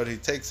ve'echad, he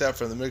takes out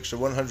from the mixture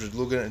 100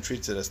 lugan and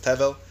treats it as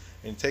tevel,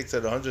 and he takes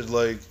out 100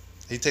 loig.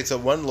 He takes out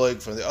one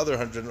loig from the other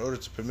 100 in order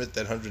to permit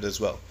that 100 as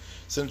well.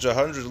 Since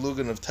 100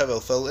 lugan of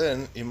tevel fell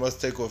in, he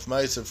must take off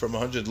meiser from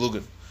 100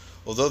 lugan.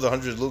 Although the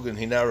 100 lugan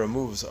he now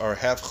removes are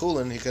half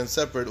chulin, he can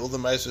separate all the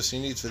meisers he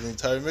needs for the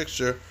entire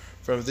mixture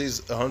from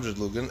these 100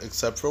 lugan,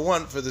 except for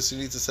one. For this he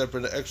needs to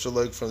separate an extra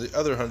loig from the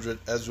other 100,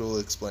 as we will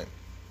explain.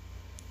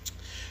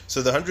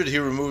 So the 100 he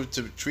removed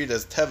to treat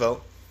as tevel,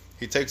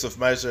 he takes off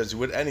Meiser as he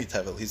would any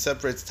tevel. He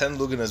separates 10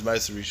 lugan as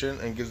Meiser Rishon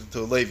and gives it to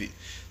a Levi.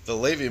 The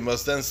Levi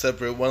must then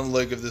separate one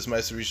leg of this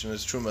Meiser Rishon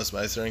as Trumas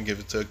Meiser and give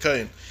it to a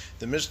Kohen.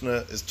 The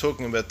Mishnah is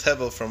talking about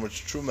tevel from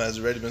which Truma has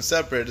already been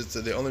separated, so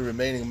the only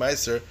remaining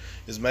Meiser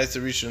is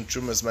Meiser Rishon,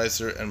 Trumas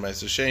Meiser, and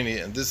Meiser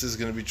Sheni, and this is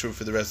going to be true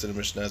for the rest of the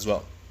Mishnah as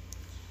well.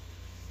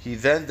 He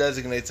then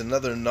designates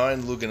another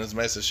 9 lugan as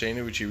Meiser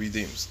Sheni, which he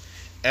redeems.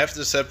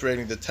 After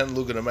separating the 10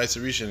 lugan of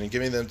Meiser Rishon and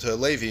giving them to a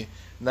Levi,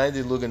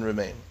 90 lugan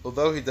remain.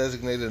 Although he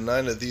designated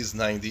 9 of these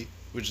 90,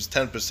 which is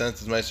 10%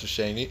 as Meiser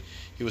Sheni,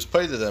 he was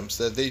paid to them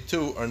so that they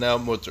too are now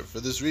mutter. For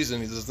this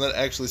reason, he does not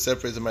actually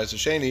separate the Meiser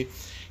Sheni,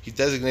 he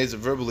designates it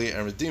verbally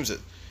and redeems it.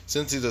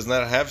 Since he does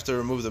not have to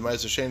remove the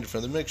Meiser Sheni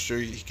from the mixture,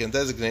 he can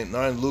designate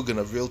 9 lugan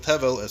of real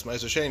tevel as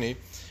Meiser Sheni,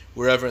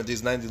 wherever in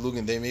these 90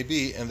 lugan they may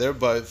be, and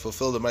thereby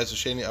fulfill the Meiser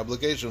Sheni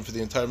obligation for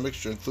the entire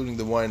mixture, including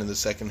the wine in the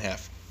second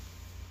half.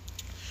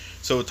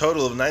 So a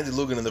total of 90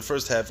 lugan in the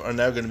first half are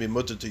now going to be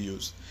mutter to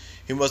use.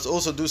 He must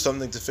also do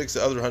something to fix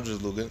the other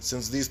 100 lugan,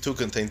 since these two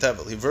contain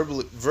tevel. He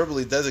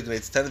verbally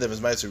designates 10 of them as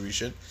Meiser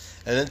Rishon,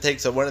 and then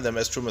takes out one of them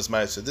as Trumas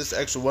Meiser. This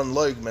extra one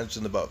loig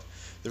mentioned above.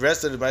 The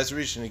rest of the Meiser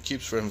Rishon he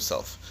keeps for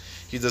himself.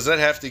 He does not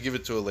have to give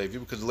it to a Levi,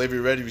 because the Levi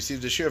already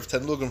received a share of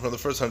 10 lugan from the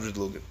first 100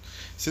 lugan.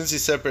 Since he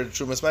separated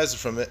Trumas Meiser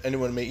from it,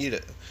 anyone may eat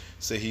it.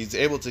 So he's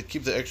able to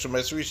keep the extra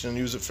Meiser Rishon and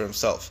use it for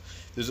himself.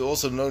 There's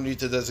also no need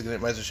to designate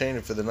Meiser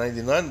Sheni for the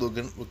 99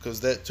 lugan, because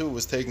that too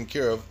was taken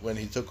care of when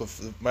he took off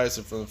the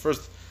Meiser from the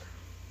first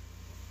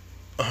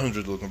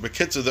 100 lugan. But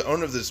Kitzer, the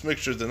owner of this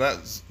mixture,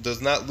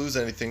 does not lose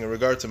anything in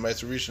regard to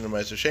Meiser Rishon or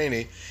Meiser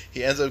Sheni.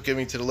 He ends up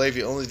giving to the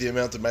Levi only the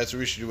amount of Meiser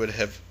Rishon he would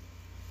have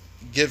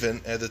given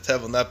had the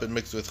tevel not been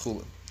mixed with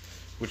chulin,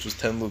 which was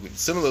 10 lugan.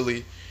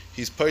 Similarly,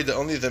 he's paid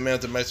only the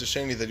amount of Meiser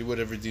Sheni that he would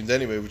have redeemed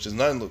anyway, which is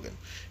 9 lugan.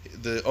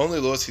 The only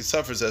loss he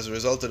suffers as a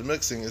result of the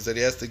mixing is that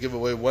he has to give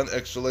away one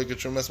extra leg of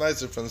Trumas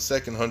Meiser from the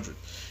second 100.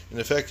 In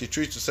effect, he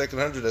treats the second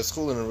 100 as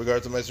chulin in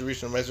regard to Meiser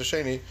Rishon and Meiser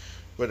Sheni,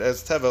 but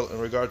as tevel in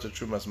regard to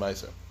Trumas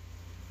Meiser.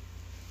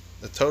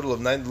 A total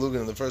of 90 lugan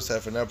in the first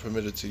half are now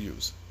permitted to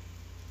use.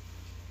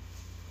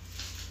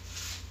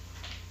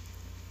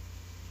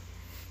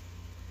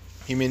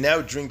 He may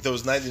now drink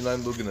those 99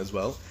 lugan as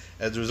well.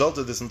 As a result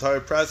of this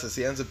entire process,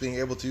 he ends up being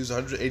able to use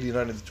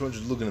 189 of the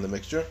 200 lugan in the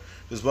mixture.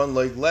 There's one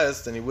leg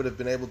less than he would have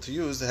been able to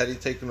use had he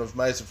taken off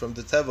meiser from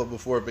the tevel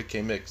before it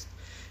became mixed.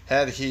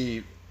 Had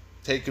he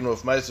taken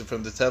off meiser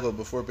from the tevel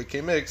before it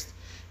became mixed,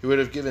 he would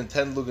have given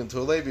 10 lugan to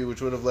a Levi,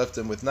 which would have left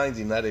him with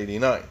 90, not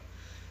 89.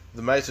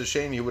 The Meiser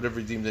Sheni he would have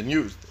redeemed and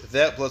used.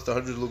 That plus the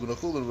 100 lugan of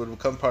chulin would have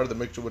become part of the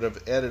mixture, would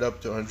have added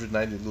up to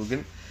 190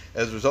 lugan.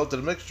 As a result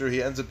of the mixture,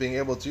 he ends up being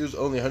able to use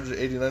only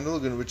 189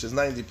 lugan, which is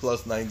 90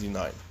 plus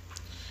 99.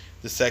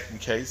 The second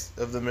case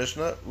of the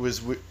Mishnah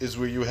is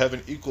where you have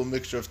an equal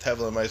mixture of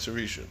tevel and Meiser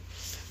Rishon.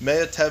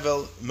 Mea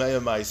tevel, mea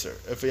Meiser.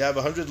 If we have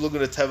 100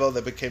 lugan of tevel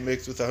that became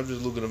mixed with 100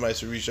 lugan of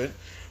Meiser Rishon,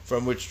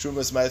 from which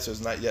Trumas Meiser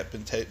has not yet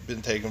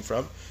been taken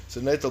from, so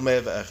netel mea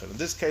ve'echad.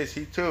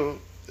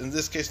 In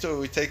this case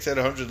too, he takes out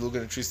 100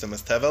 lugan and treats them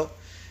as tevel,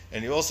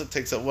 and he also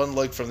takes out one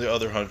leg from the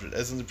other 100.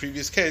 As in the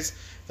previous case,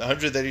 the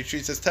 100 that he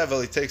treats as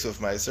tevel, he takes off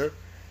Meiser,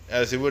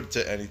 as he would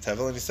to any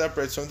tevel, and he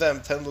separates from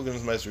them 10 lugan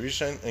as Meiser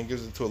Rishon and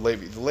gives it to a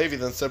Levi. The Levi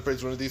then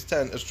separates one of these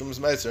 10 as Trumas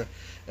Meiser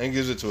and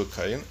gives it to a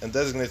Kohen, and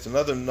designates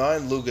another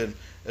 9 lugan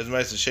as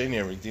Meiser Sheni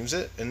and redeems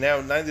it, and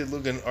now 90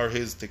 lugan are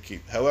his to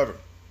keep. However,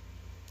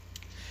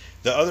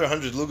 the other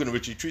 100 lugan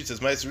which he treats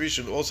as Meiser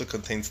Rishon also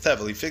contains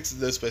tevel. He fixes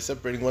this by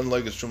separating one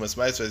leg as Trumas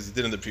Meiser as he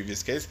did in the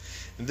previous case,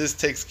 and this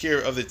takes care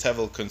of the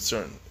tevel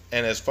concern.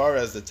 And as far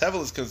as the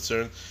tevel is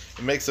concerned,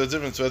 it makes no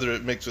difference whether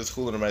it mixes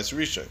with chulin or Meiser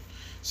Rishon.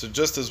 So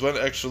just as one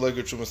extra leg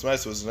of Trumas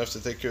Meiser was enough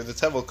to take care of the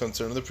tevel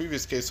concern in the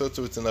previous case, so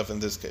too it's enough in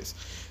this case.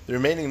 The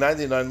remaining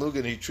 99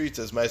 lugan he treats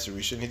as Meiser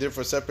Rishon. He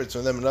therefore separates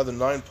from them another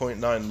 9.9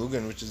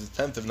 lugan, which is a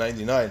tenth of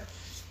 99,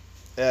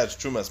 as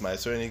Trumas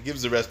Meiser, and he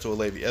gives the rest to a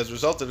Levi. As a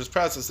result of this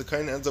process, the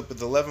Kohen ends up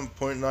with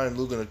 11.9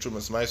 lugan of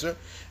Trumas Meiser,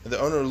 and the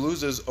owner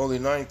loses only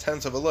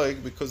 9/10 of a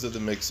leg because of the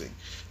mixing.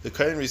 The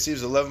Kohen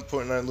receives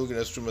 11.9 lugan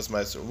as Trumas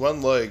Meiser,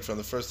 one leg from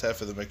the first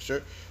half of the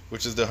mixture,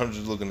 which is the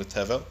 100 lugan of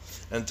tevel,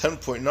 and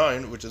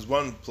 10.9, which is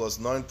 1 plus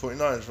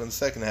 9.9 from the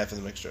second half of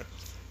the mixture,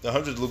 the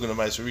 100 lugan of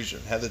Meiser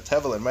Rishon. Had the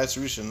tevel and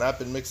Meiser Rishon not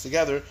been mixed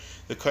together,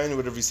 the Kohen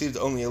would have received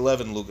only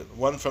 11 lugan,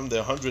 1 from the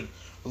 100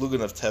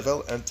 lugan of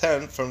tevel and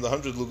 10 from the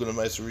 100 lugan of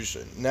Meiser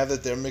Rishon. Now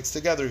that they're mixed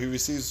together, he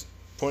receives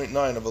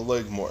 0.9 of a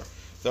leg more.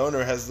 The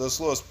owner has thus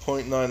lost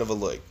 0.9 of a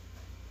leg.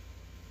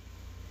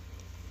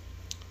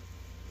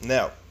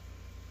 Now,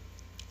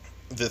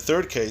 the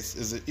third case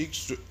is an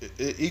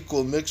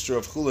equal mixture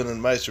of chulin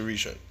and Meiser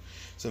Rishon.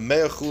 So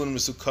mea chulin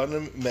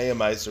misukanim, mea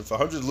Meiser. For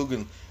 100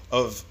 lugan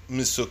of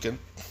misukin,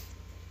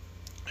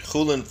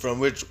 chulin from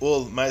which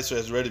all Meiser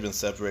has already been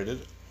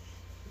separated,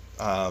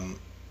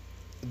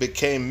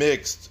 became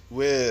mixed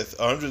with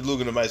 100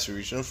 lugan of Meiser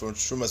Rishon, from which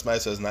Trumas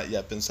Meiser has not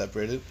yet been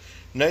separated.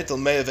 Neitel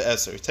mea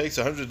ve'eser. He takes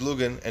 100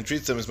 lugan and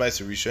treats them as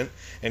Meiser Rishon,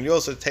 and he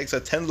also takes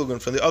out 10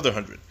 lugan from the other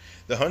 100.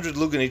 The 100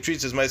 lugan he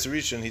treats as Meiser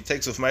Rishon, he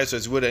takes off Meiser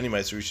as he would any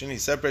Meiser Rishon. He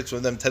separates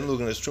from them 10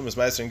 lugan as Trumas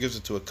Meiser and gives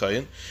it to a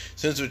Kohen.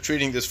 Since we're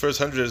treating this first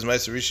 100 as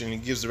Meiser Rishon, he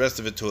gives the rest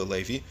of it to a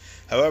Levi.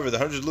 However, the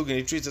 100 lugan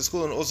he treats as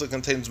Chulin also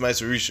contains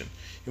Meiser Rishon.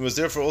 He must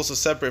therefore also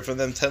separate from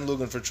them 10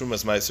 lugan for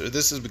Trumas Meiser.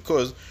 This is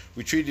because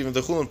we treat even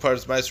the Chulin part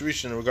as Meiser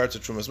Rishon in regard to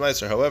Trumas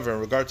Meiser. However,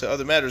 in regard to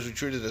other matters, we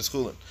treat it as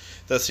Chulin.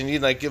 Thus, he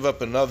need not give up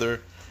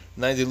another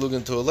 90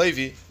 lugan to a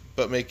Levi,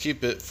 but may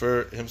keep it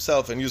for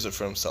himself and use it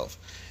for himself.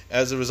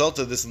 As a result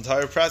of this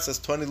entire process,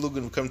 20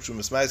 lugan become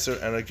Trumas Meiser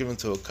and are given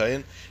to a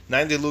Kohen,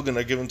 90 lugan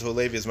are given to a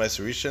Levi as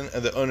Meiser Rishon,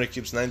 and the owner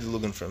keeps 90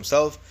 lugan for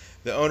himself.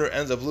 The owner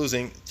ends up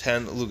losing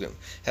 10 lugan.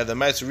 Had the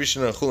Meiser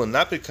Rishon and Chulin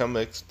not become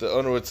mixed, the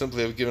owner would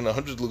simply have given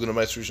 100 lugan of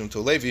Meiser Rishon to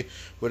a Levi,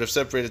 would have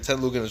separated 10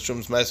 lugan as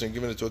Trumas Meiser and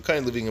given it to a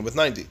Kohen, leaving him with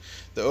 90.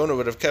 The owner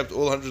would have kept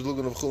all 100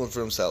 lugan of Chulin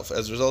for himself.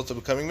 As a result of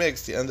becoming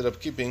mixed, he ended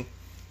up keeping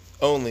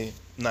only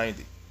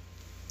 90.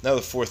 Now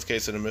the fourth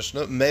case of the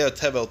Mishnah, Mea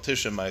Tevel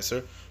Tisha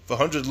Meiser. If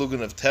 100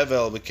 lugan of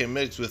Tevel became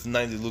mixed with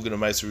 90 lugan of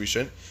Meiser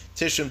Rishon,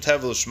 Tishim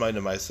Tevel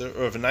Shmaina Meiser.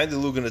 Or if 90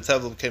 lugan of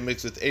Tevel became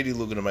mixed with 80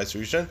 lugan of Meiser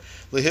Rishon,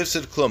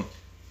 Lehifsid Klum.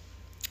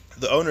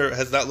 The owner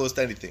has not lost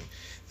anything.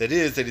 That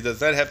is, that he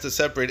does not have to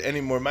separate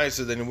any more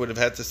Meiser than he would have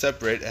had to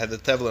separate had the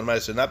Tevel and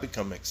Meiser not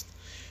become mixed.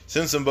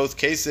 Since in both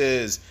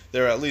cases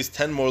there are at least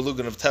 10 more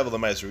lugan of Tevel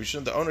and Meiser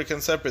Rishon, the owner can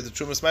separate the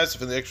Trumas Meiser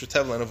from the extra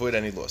Tevel and avoid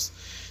any loss.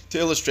 To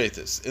illustrate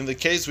this, in the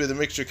case where the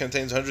mixture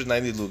contains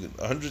 190 lugan,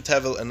 100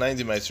 Tevel and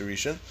 90 Meiser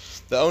Rishon,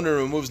 the owner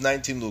removes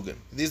 19 lugan.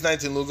 These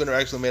 19 lugan are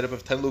actually made up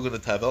of 10 lugan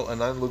of Tevel and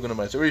 9 lugan of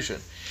Meiser Rishon.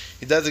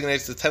 He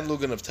designates the 10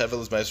 lugan of Tevel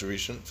as Meiser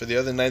Rishon for the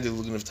other 90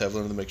 lugan of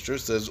Tevel in the mixture,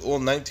 so as all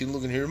 19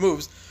 lugan he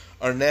removes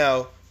are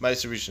now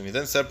Meiser Rishon. He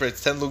then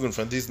separates 10 lugan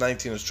from these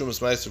 19 as Trumas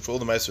Meiser for all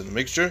the Meiser in the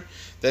mixture.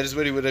 That is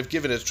what he would have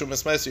given as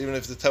Trumas Meiser even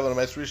if the Tevel and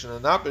Meiser Rishon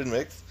had not been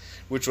mixed,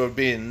 which would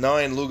be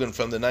 9 lugan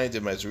from the 90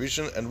 of Meiser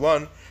Rishon and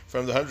 1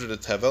 from the 100 of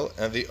Tevel,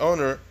 and the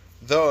owner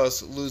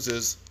thus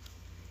loses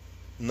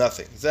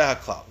nothing.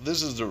 Zehaklal.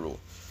 This is the rule.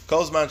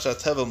 Kolzman sha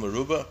Tevel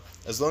meruba.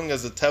 As long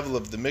as the Tevel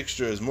of the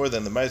mixture is more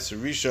than the Meiser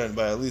Rishon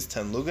by at least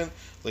 10 lugan,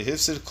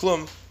 lehifsid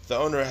klum, the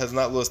owner has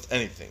not lost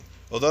anything.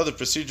 Although the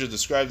procedure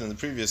described in the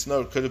previous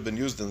note could have been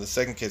used in the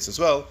second case as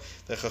well,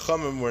 the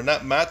Chachamim were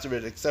not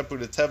materit except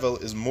where the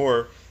Tevel is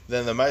more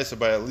than the Meiser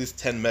by at least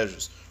 10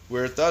 measures.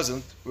 Where it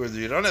doesn't, where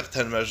you don't have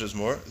 10 measures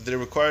more, they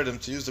required him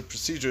to use the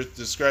procedure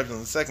described in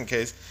the second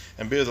case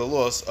and bear the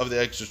loss of the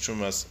extra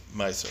Trumas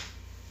Meiser.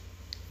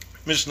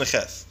 Mishnah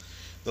Ches,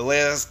 the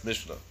last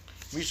Mishnah.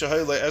 Misha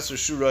Hayle Eser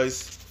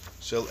Shurais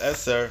Shel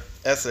Eser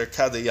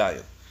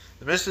Kadayayin.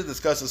 The Mishnah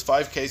discusses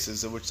 5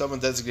 cases in which someone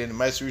designated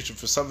Meiser Rishon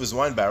for some of his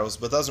wine barrels,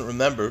 but doesn't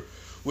remember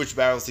which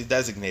barrels he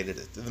designated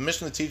it. The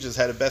Mishnah teaches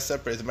how to best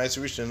separate the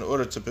Meiser Rishon in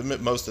order to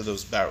permit most of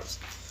those barrels.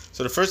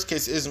 So the first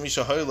case is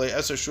Misha Hoyle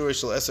Eser Shurei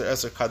Shel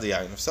Eser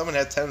Kadayayin. If someone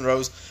had 10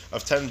 rows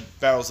of 10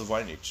 barrels of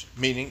wine each,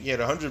 meaning he had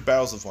 100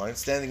 barrels of wine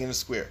standing in a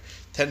square,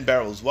 10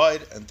 barrels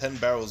wide and 10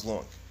 barrels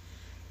long.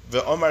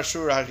 And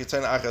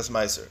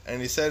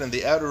he said, in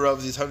the outer row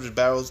of these 100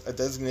 barrels, I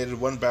designated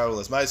 1 barrel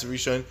as Meiser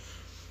Rishon.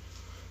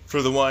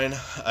 For the wine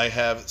I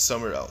have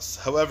somewhere else.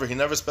 However, he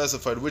never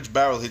specified which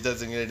barrel he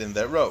designated in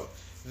that row.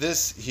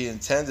 This he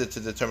intended to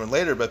determine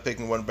later by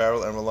picking 1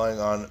 barrel and relying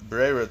on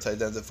Brera to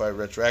identify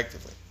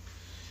retroactively.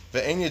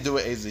 But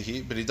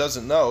he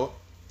doesn't know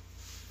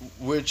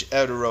which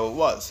outer row it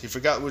was. He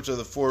forgot which of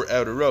the 4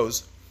 outer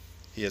rows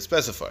he had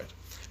specified.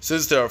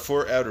 Since there are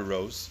 4 outer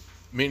rows,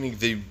 meaning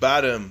the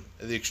bottom,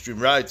 the extreme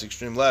right, the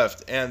extreme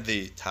left, and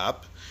the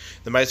top,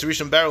 the Meiser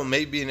Rishon barrel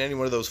may be in any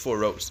one of those 4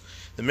 rows.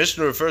 The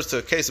Mishnah refers to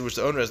a case in which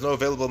the owner has no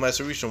available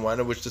Meiser Rishon wine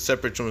on which to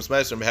separate Trumas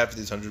Meiser on behalf of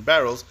these 100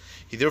 barrels.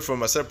 He therefore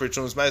must separate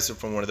Trumas Meiser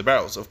from one of the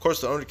barrels. Of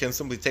course, the owner can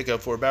simply take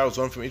out 4 barrels,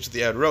 1 from each of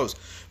the outer rows,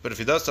 but if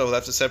he does so, he'll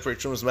have to separate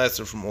Trumas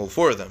Meiser from all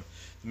 4 of them.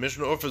 The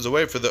Mishnah offers a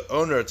way for the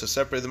owner to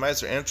separate the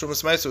Meiser and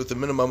Trumas Meiser with the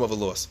minimum of a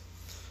loss.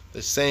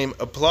 The same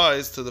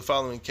applies to the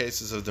following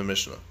cases of the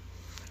Mishnah.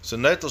 So,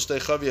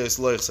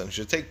 you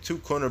should take 2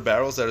 corner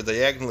barrels that are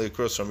diagonally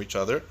across from each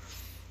other.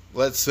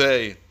 Let's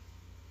say,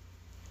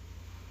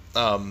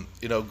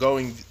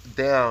 going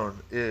down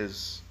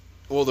is,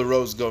 all the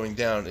rows going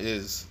down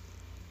is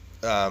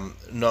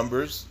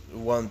numbers,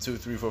 1, 2,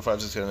 3, 4,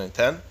 5, 6, 7, 8,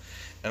 10.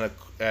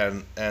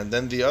 And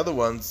then the other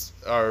ones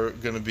are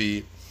going to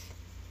be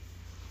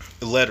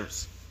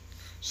letters.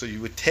 So he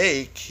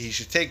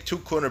should take 2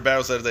 corner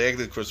barrels that are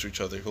diagonally across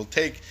each other. He'll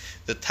take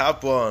the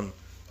top one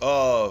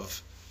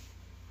of,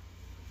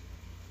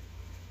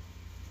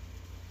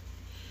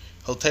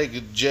 he'll take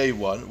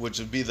J1, which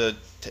would be the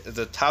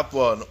top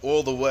one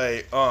all the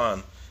way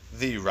on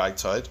the right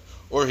side,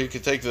 or he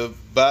could take the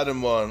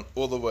bottom one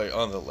all the way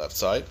on the left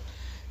side.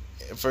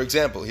 For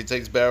example, he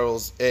takes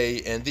barrels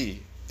A and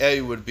D. A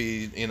would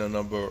be,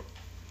 number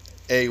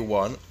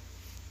A1,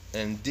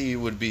 and D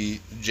would be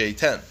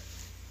J10.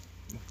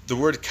 The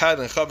word kad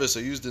and chavis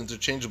are used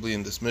interchangeably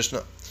in this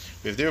Mishnah.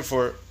 We have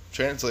therefore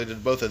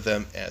translated both of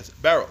them as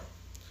barrel.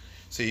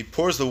 So he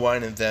pours the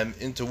wine in them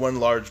into 1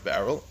 large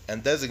barrel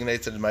and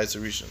designates it as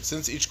Meiser Rishon.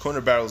 Since each corner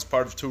barrel is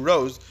part of 2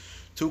 rows,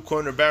 two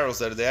corner barrels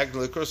that are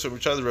diagonally across from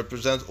each other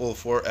represent all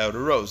four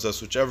outer rows.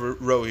 Thus, whichever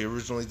row he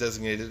originally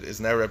designated is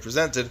now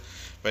represented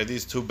by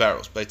these two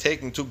barrels. By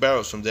taking two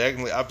barrels from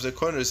diagonally opposite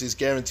corners, he's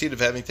guaranteed of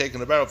having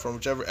taken a barrel from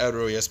whichever outer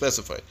row he has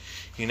specified.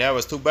 He now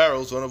has two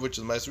barrels, one of which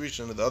is Meiser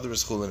Rishon and the other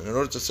is Chulin. In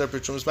order to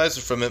separate Trumas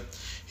Meiser from it,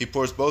 he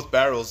pours both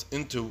barrels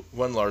into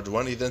one large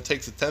one. He then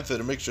takes a tenth of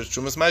the mixture as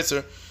Trumas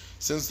Meiser.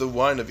 Since the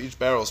wine of each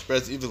barrel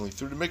spreads evenly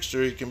through the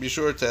mixture, he can be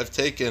sure to have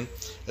taken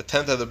a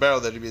tenth of the barrel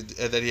that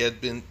he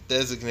had been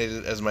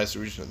designated as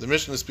Meiser Rishon. The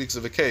Mishnah speaks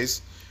of a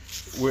case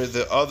where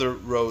the other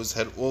rows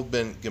had all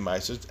been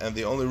gemeisered, and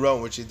the only row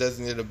in which he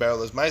designated a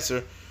barrel as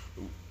Meiser,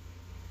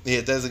 he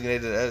had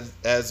designated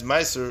as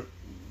Meiser,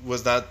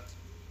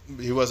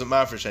 he wasn't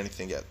mafresh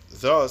anything yet.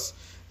 Thus,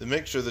 the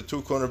mixture of the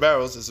two corner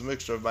barrels is a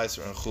mixture of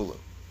Meiser and Chulin.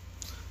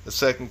 The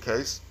second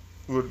case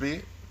would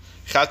be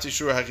if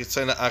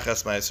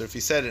he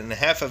said in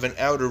half of an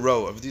outer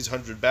row of these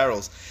 100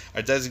 barrels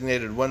are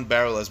designated one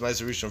barrel as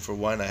Meiser Rishon for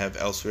wine I have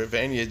elsewhere,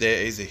 but he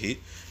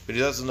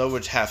doesn't know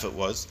which half it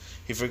was.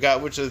 He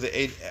forgot which of the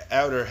 8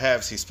 outer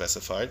halves he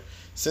specified.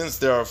 Since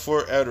there are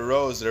 4 outer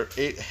rows, there are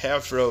 8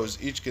 half rows,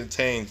 each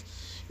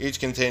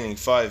containing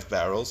 5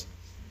 barrels.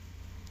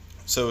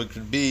 So it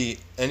could be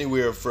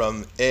anywhere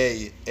from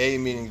A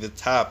meaning the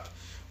top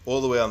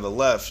all the way on the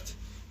left,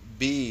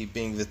 B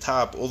being the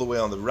top all the way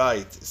on the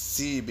right,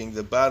 C being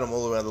the bottom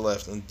all the way on the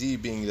left, and D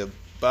being the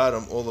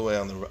bottom all the way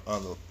on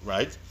the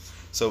right.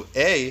 So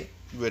A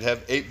would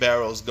have 8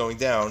 barrels going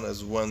down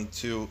as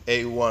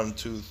A1,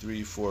 2,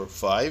 3, 4,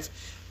 5,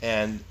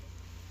 and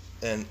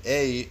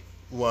A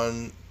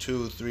 1,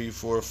 2, 3,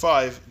 4,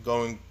 5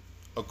 going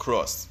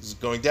across. This is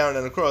going down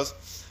and across,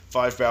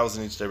 5 barrels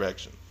in each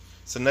direction.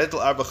 So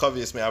Netel Arba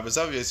Chavias Me Arba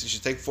Zavias, you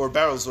should take 4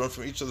 barrels, one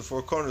from each of the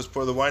 4 corners,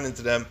 pour the wine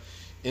into them,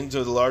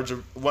 into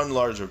the one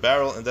larger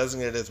barrel, and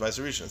designate it as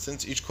Meiser Rishon.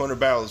 Since each corner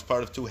barrel is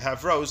part of 2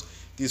 half rows,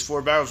 these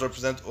 4 barrels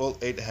represent all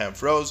 8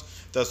 half rows.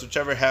 Thus,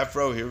 whichever half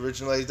row he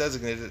originally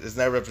designated is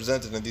now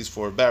represented in these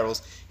 4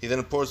 barrels. He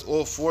then pours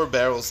all 4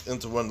 barrels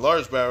into one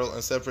large barrel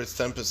and separates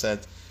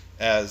 10%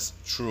 as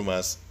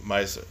Trumas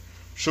Meiser.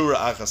 Shura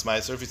Achas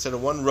Meiser. If he said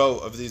in one row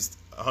of these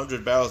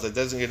 100 barrels that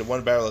designated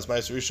one barrel as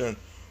Meiser Rishon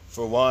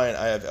for wine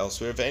I have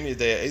elsewhere, if any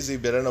day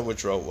Ezi, but I don't know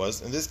which row it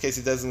was. In this case,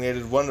 he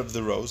designated one of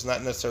the rows,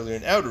 not necessarily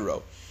an outer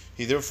row.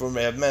 He therefore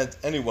may have meant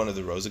any one of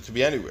the rows. It could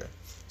be anywhere.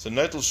 So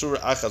Neitel Shura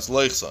Achas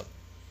Loichson.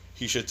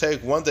 He should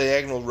take one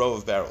diagonal row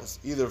of barrels,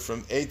 either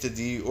from A to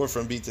D or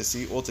from B to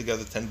C,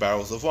 altogether 10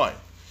 barrels of wine,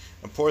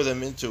 and pour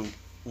them into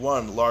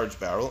one large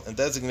barrel and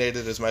designate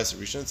it as Meiser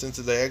Rishon. Since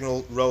the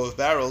diagonal row of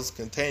barrels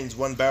contains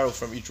one barrel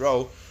from each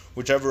row,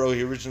 whichever row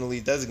he originally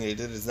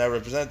designated is now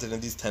represented in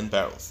these 10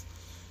 barrels.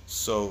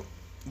 So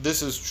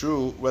this is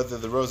true whether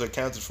the rows are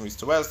counted from east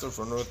to west or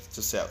from north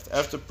to south.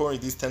 After pouring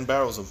these 10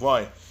 barrels of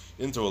wine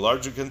into a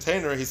larger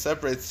container, he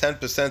separates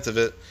 10% of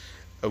it,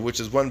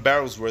 which is 1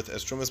 barrel's worth,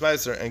 as Trumas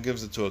Meiser, and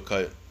gives it to a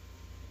kohen.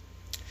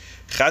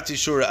 Chati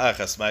Shura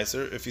Achas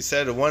Meiser. If he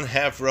said a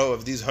 1/2 row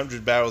of these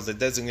 100 barrels that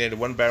designated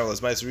 1 barrel as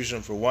Meiser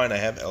Rishon for wine I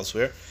have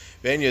elsewhere,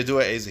 Vein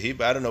Yadua Ezehi,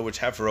 but I don't know which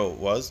half row it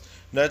was,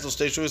 Neitel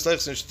Shtei Shuras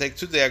Leifson should take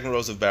 2 diagonal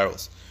rows of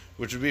barrels,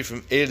 which would be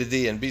from A to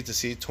D and B to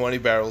C, 20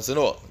 barrels in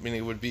all.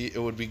 Meaning it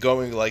would be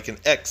going like an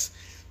X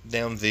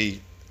down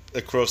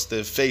across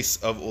the face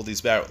of all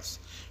these barrels.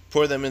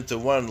 Pour them into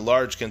one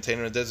large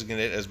container and designate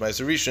it as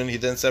Meiser Rishon. He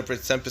then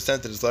separates 10%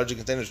 of this larger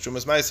container as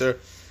Trumas Meiser,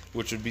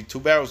 which would be 2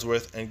 barrels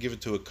worth, and give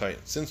it to a kohen.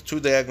 Since 2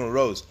 diagonal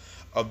rows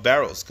of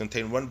barrels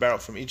contain 1 barrel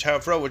from each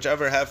half row,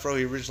 whichever half row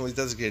he originally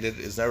designated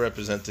is now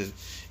represented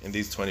in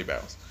these 20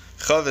 barrels.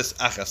 Chavis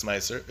Achas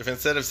Meiser. If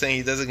instead of saying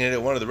he designated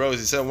one of the rows,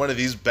 he said one of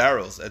these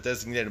barrels that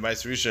designated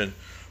Meiser Rishon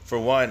for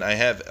wine I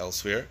have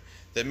elsewhere,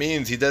 that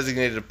means he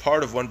designated a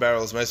part of 1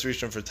 barrel as Meiser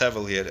Rishon for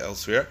tevel he had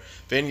elsewhere.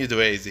 Vein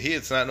Yidui Ezehi.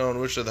 It's not known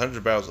which of the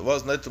 100 barrels it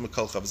was. Neitel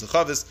Mikol Chavis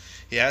Chavis.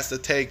 He has to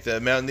take the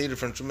amount needed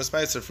from Trumas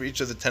Meiser for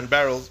each of the 10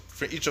 barrels,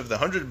 for each of the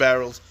 100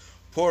 barrels,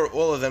 pour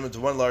all of them into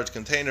one large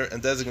container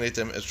and designate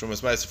them as Trumas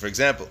Meiser. For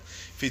example,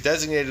 if he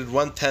designated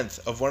 1/10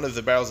 of one of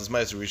the barrels as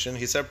Meiser Rishon,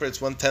 he separates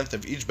 1/10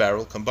 of each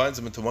barrel, combines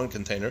them into one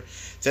container,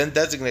 then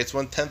designates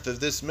 1/10 of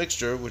this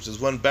mixture, which is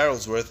 1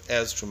 barrel's worth,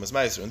 as Trumas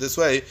Meiser. In this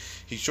way,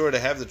 he's sure to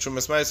have the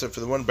Trumas Meiser for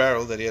the 1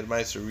 barrel that he had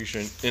Meiser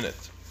Rishon in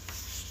it.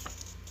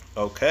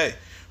 Okay,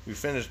 we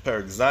finished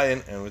Perek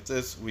Zayin, and with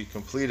this we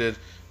completed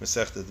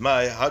Masechta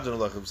Dmai. Hadron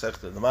Lach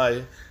Masechta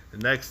Dmai. The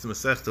next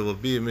Masechta will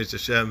be Mitzvah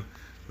Hashem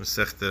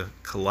Masechta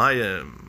Kalayim.